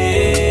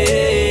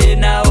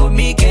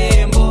 Naomi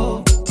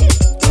Kembo.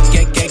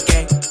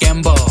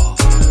 Kembo.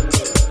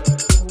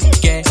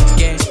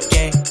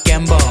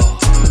 Kembo.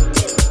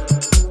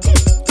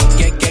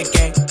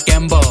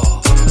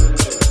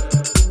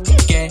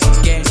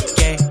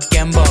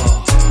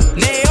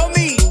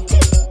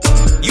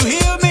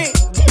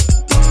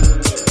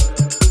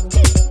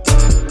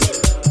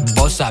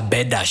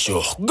 beda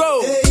show.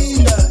 Go!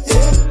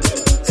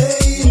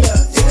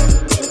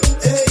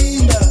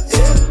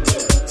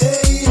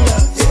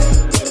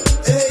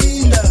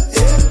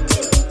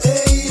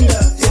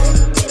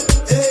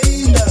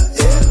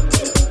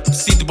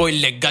 Seed boy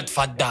le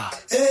Godfather.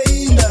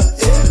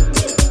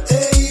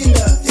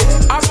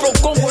 Afro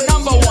Congo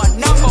number one.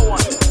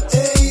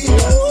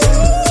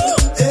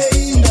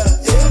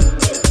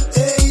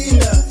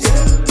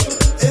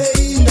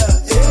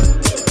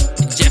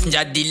 Jeff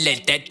Njadi le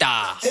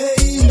teta.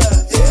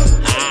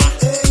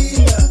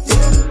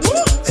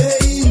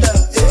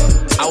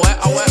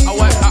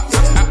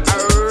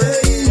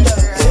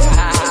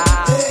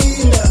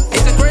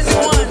 It's a crazy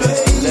one.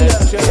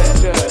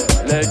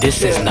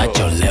 This is not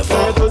your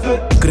level.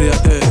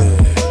 Créateur,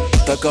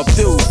 t'as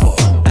capté ou pas?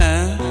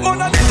 Hein? Mon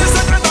ami, des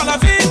secrets dans la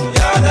vie.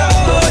 Y'a des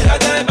hauts, y'a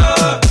des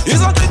bas.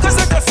 Ils ont cru que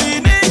c'était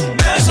fini,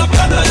 mais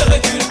champion ne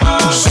recule pas.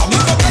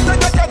 Champion de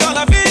caca dans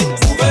la vie.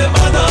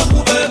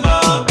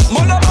 Mouvement.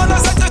 Mon amour, là,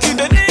 c'est Dieu qui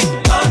bénit.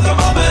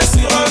 Lentement, mais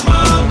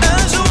sûrement.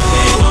 Un jour,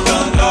 ils vont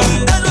prendre là.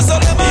 Un jour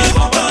seulement, ils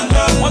vont prendre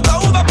là. Mon temps,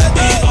 où va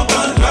péter, ils vont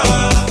prendre là.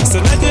 Ce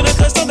n'est qu'une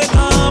question de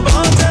temps,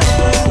 bon Dieu.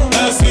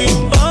 Merci,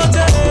 bon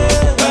Dieu.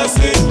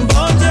 Merci,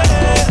 bon Dieu.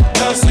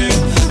 Merci.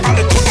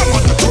 Allez, tout le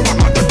monde.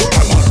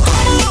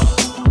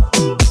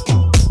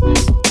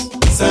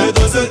 C'est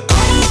dosé.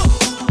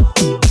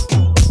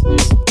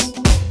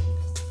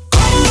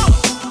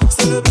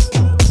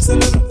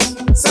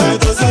 C'est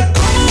dosé.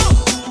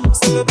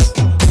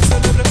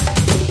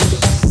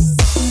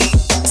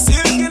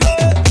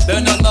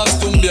 Bernard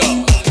Stumbia.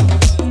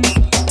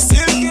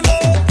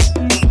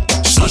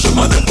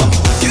 Changement de pas.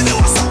 Qui dit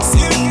ça?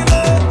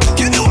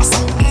 Qui dit ça?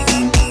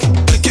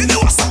 Qui dit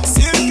ça?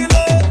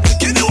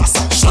 Qui dit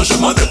ça?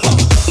 Changement de pas.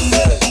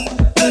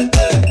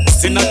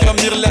 Sénateur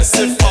Mirlet,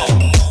 c'est fort.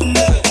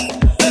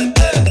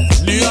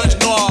 Nuage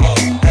noir.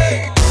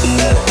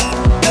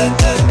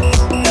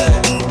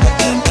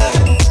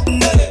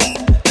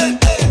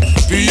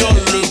 Puyol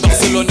le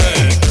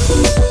Barcelonais.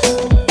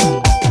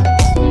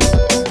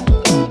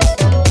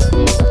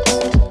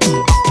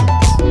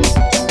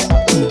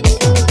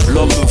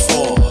 L'homme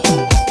fort,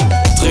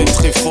 très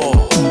très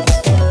fort,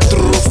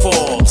 trop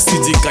fort,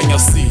 Sidi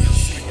Kanyasi.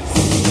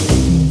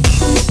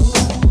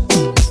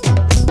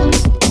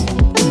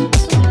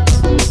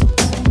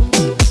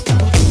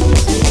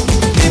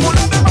 Ils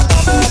voulaient même pas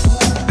tomber.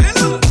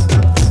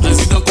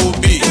 Président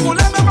Kobe, Ils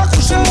voulaient même pas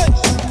coucher.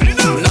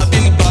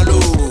 Nabil Balo,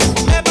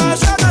 Mais pas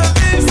joie de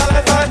vivre, ça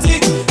les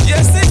fatigue.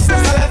 Yes, c'est ça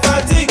les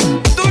fatigue.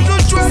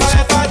 Toujours jouer, ça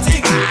les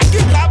fatigue.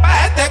 Quitte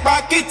là-bas, t'es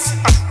pas quitte.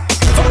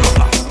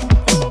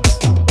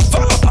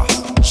 Valata,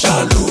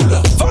 Chaloula,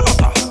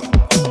 Valata,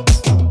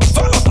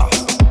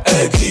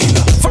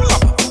 Aiguila,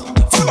 Valata,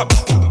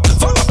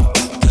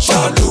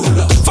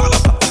 Chaloula,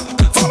 Valata.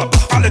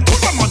 Allez, tout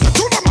le monde.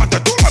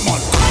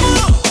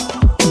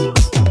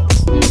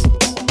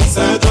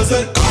 C'est dosé.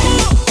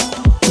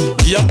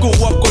 Yako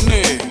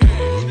Wakone,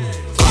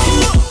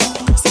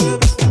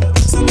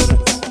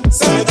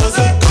 C'est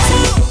dosé.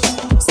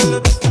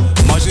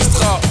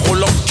 magistrat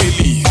Roland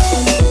Kelly,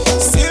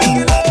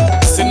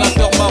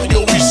 sénateur Mario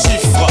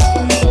Wichifra,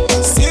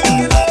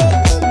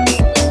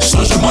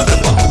 Changement de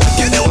pas.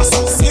 Qui dit ça?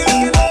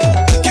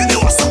 Qui dit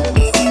ça?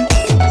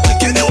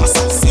 Qui dit ça?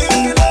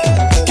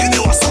 Qui dit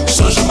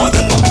ça? Changement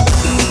de pas.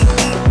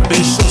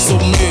 Pécho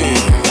Sommet,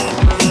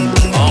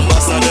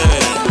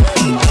 ambassadeur,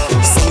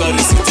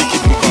 Sangari City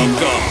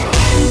Kipukaka.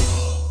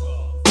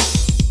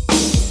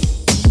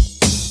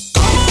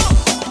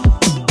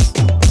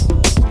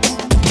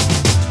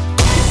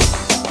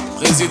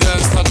 Président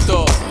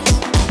Instructor,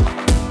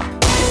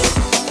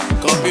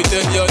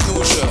 capitaine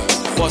Yanouche,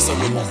 croix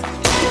simplement.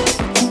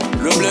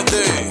 Le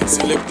blindé,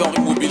 sélecteur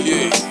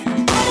immobilier.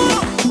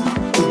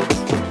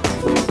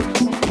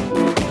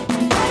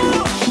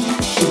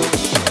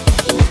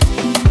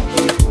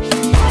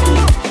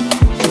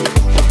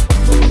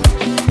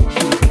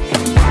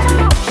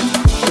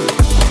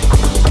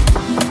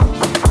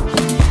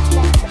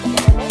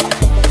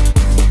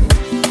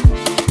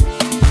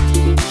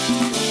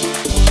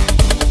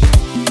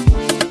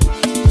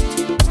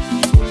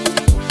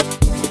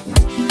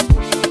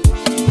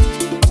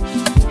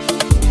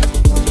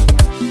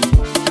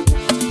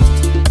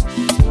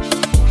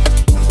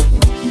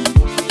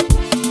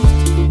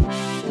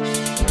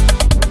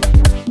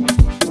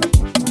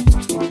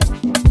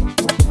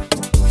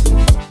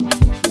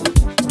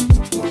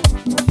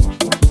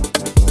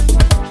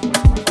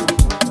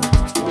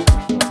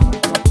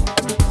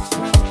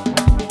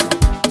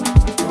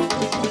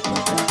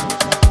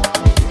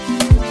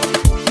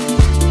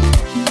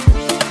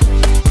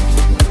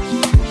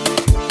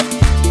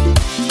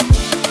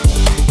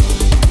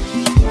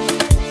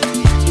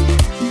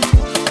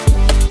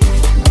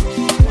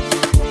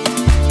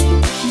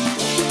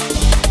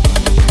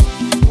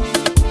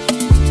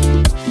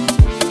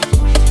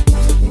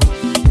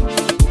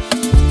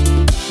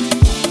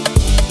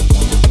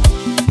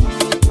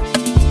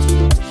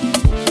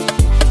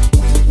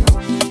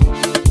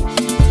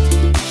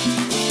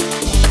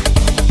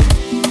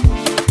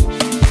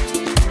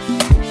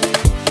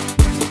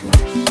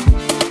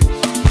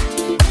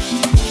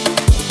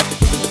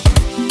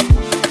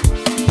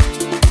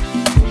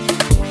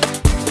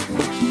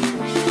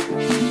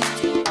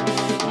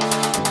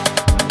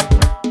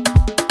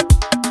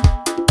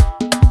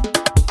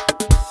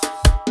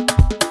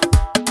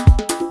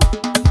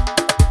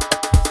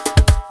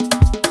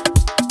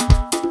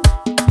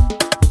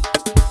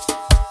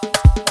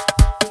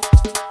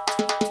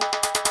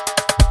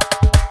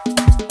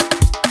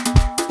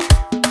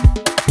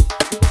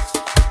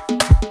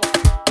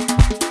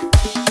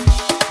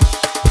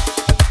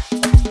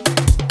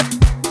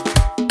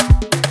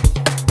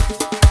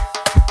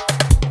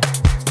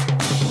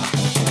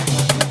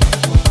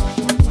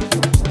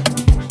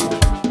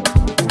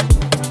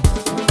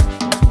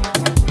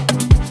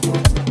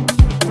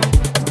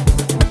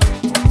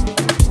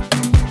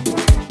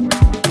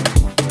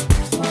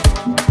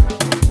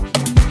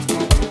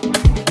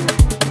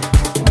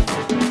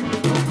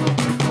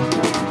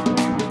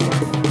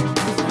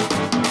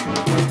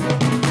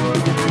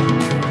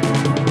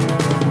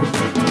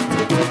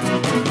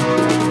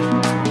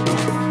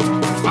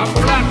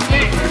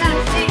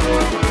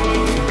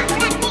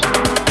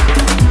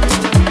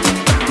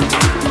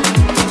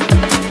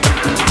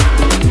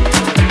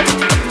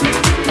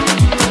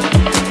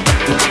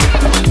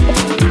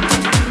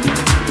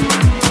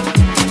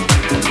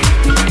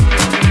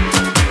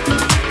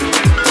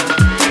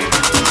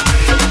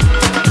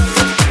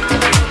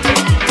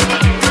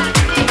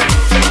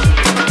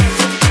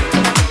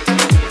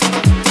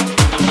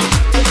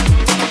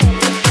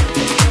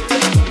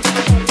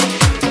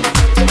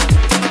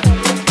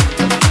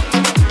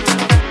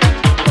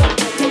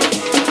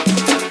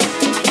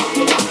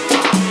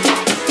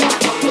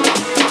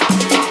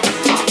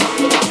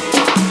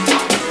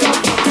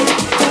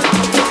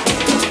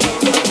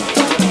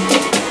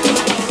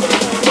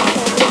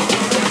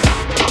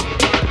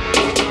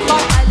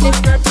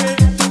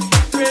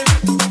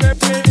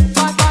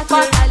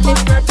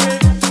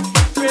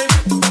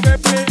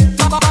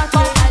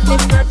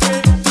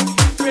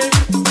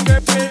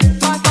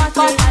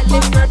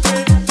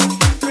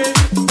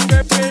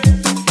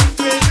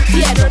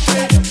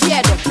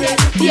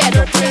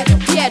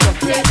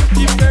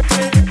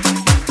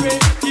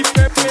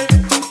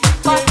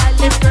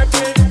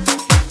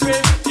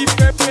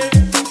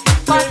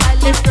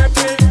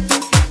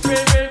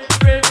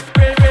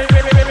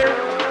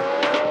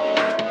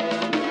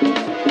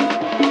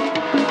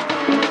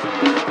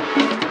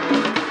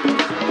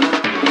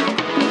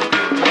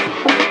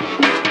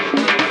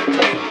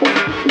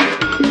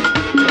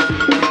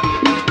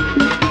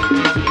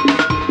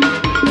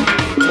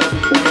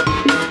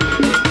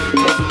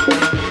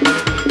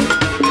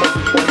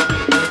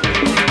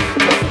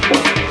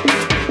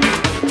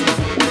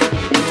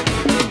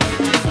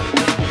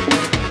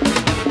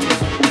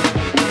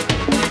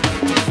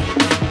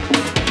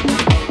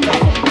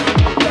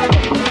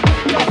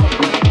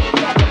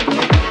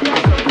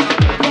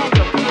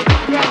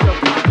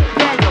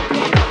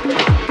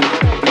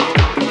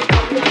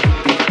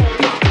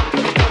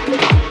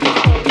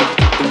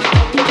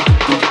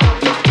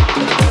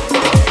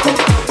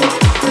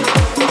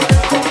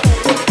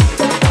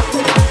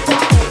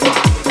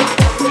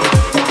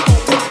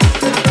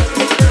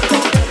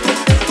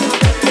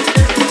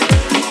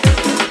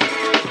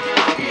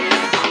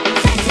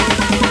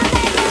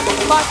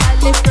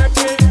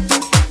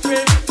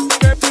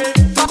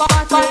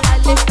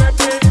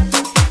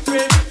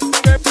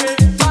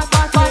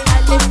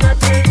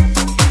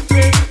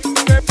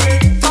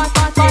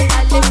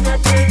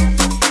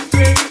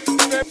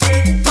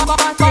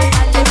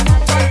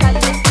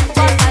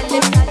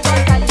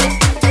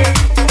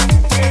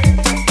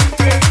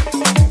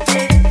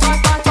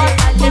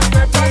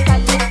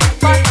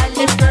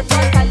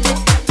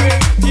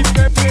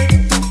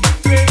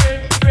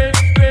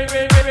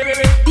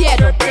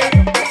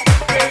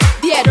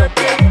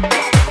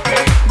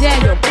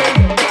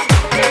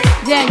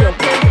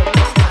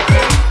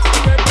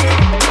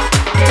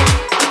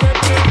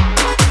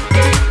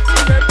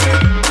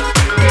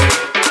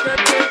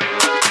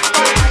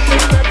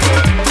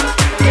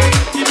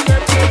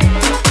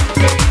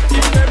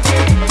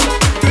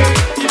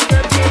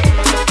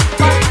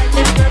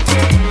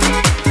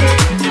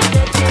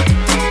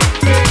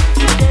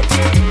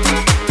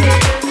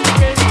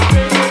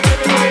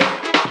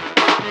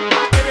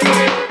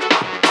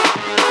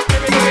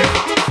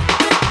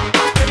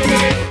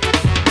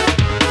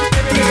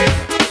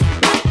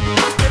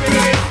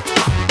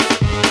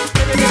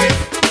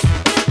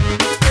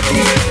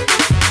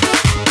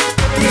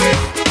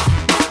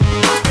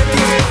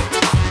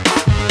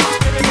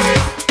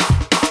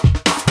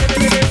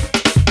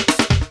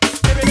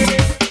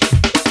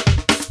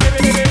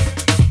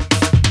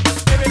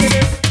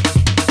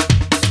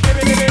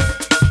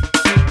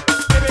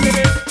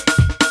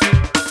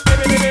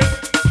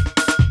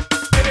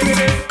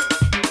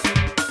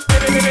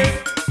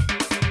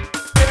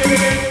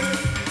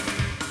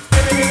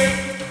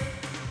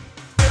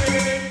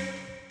 baby.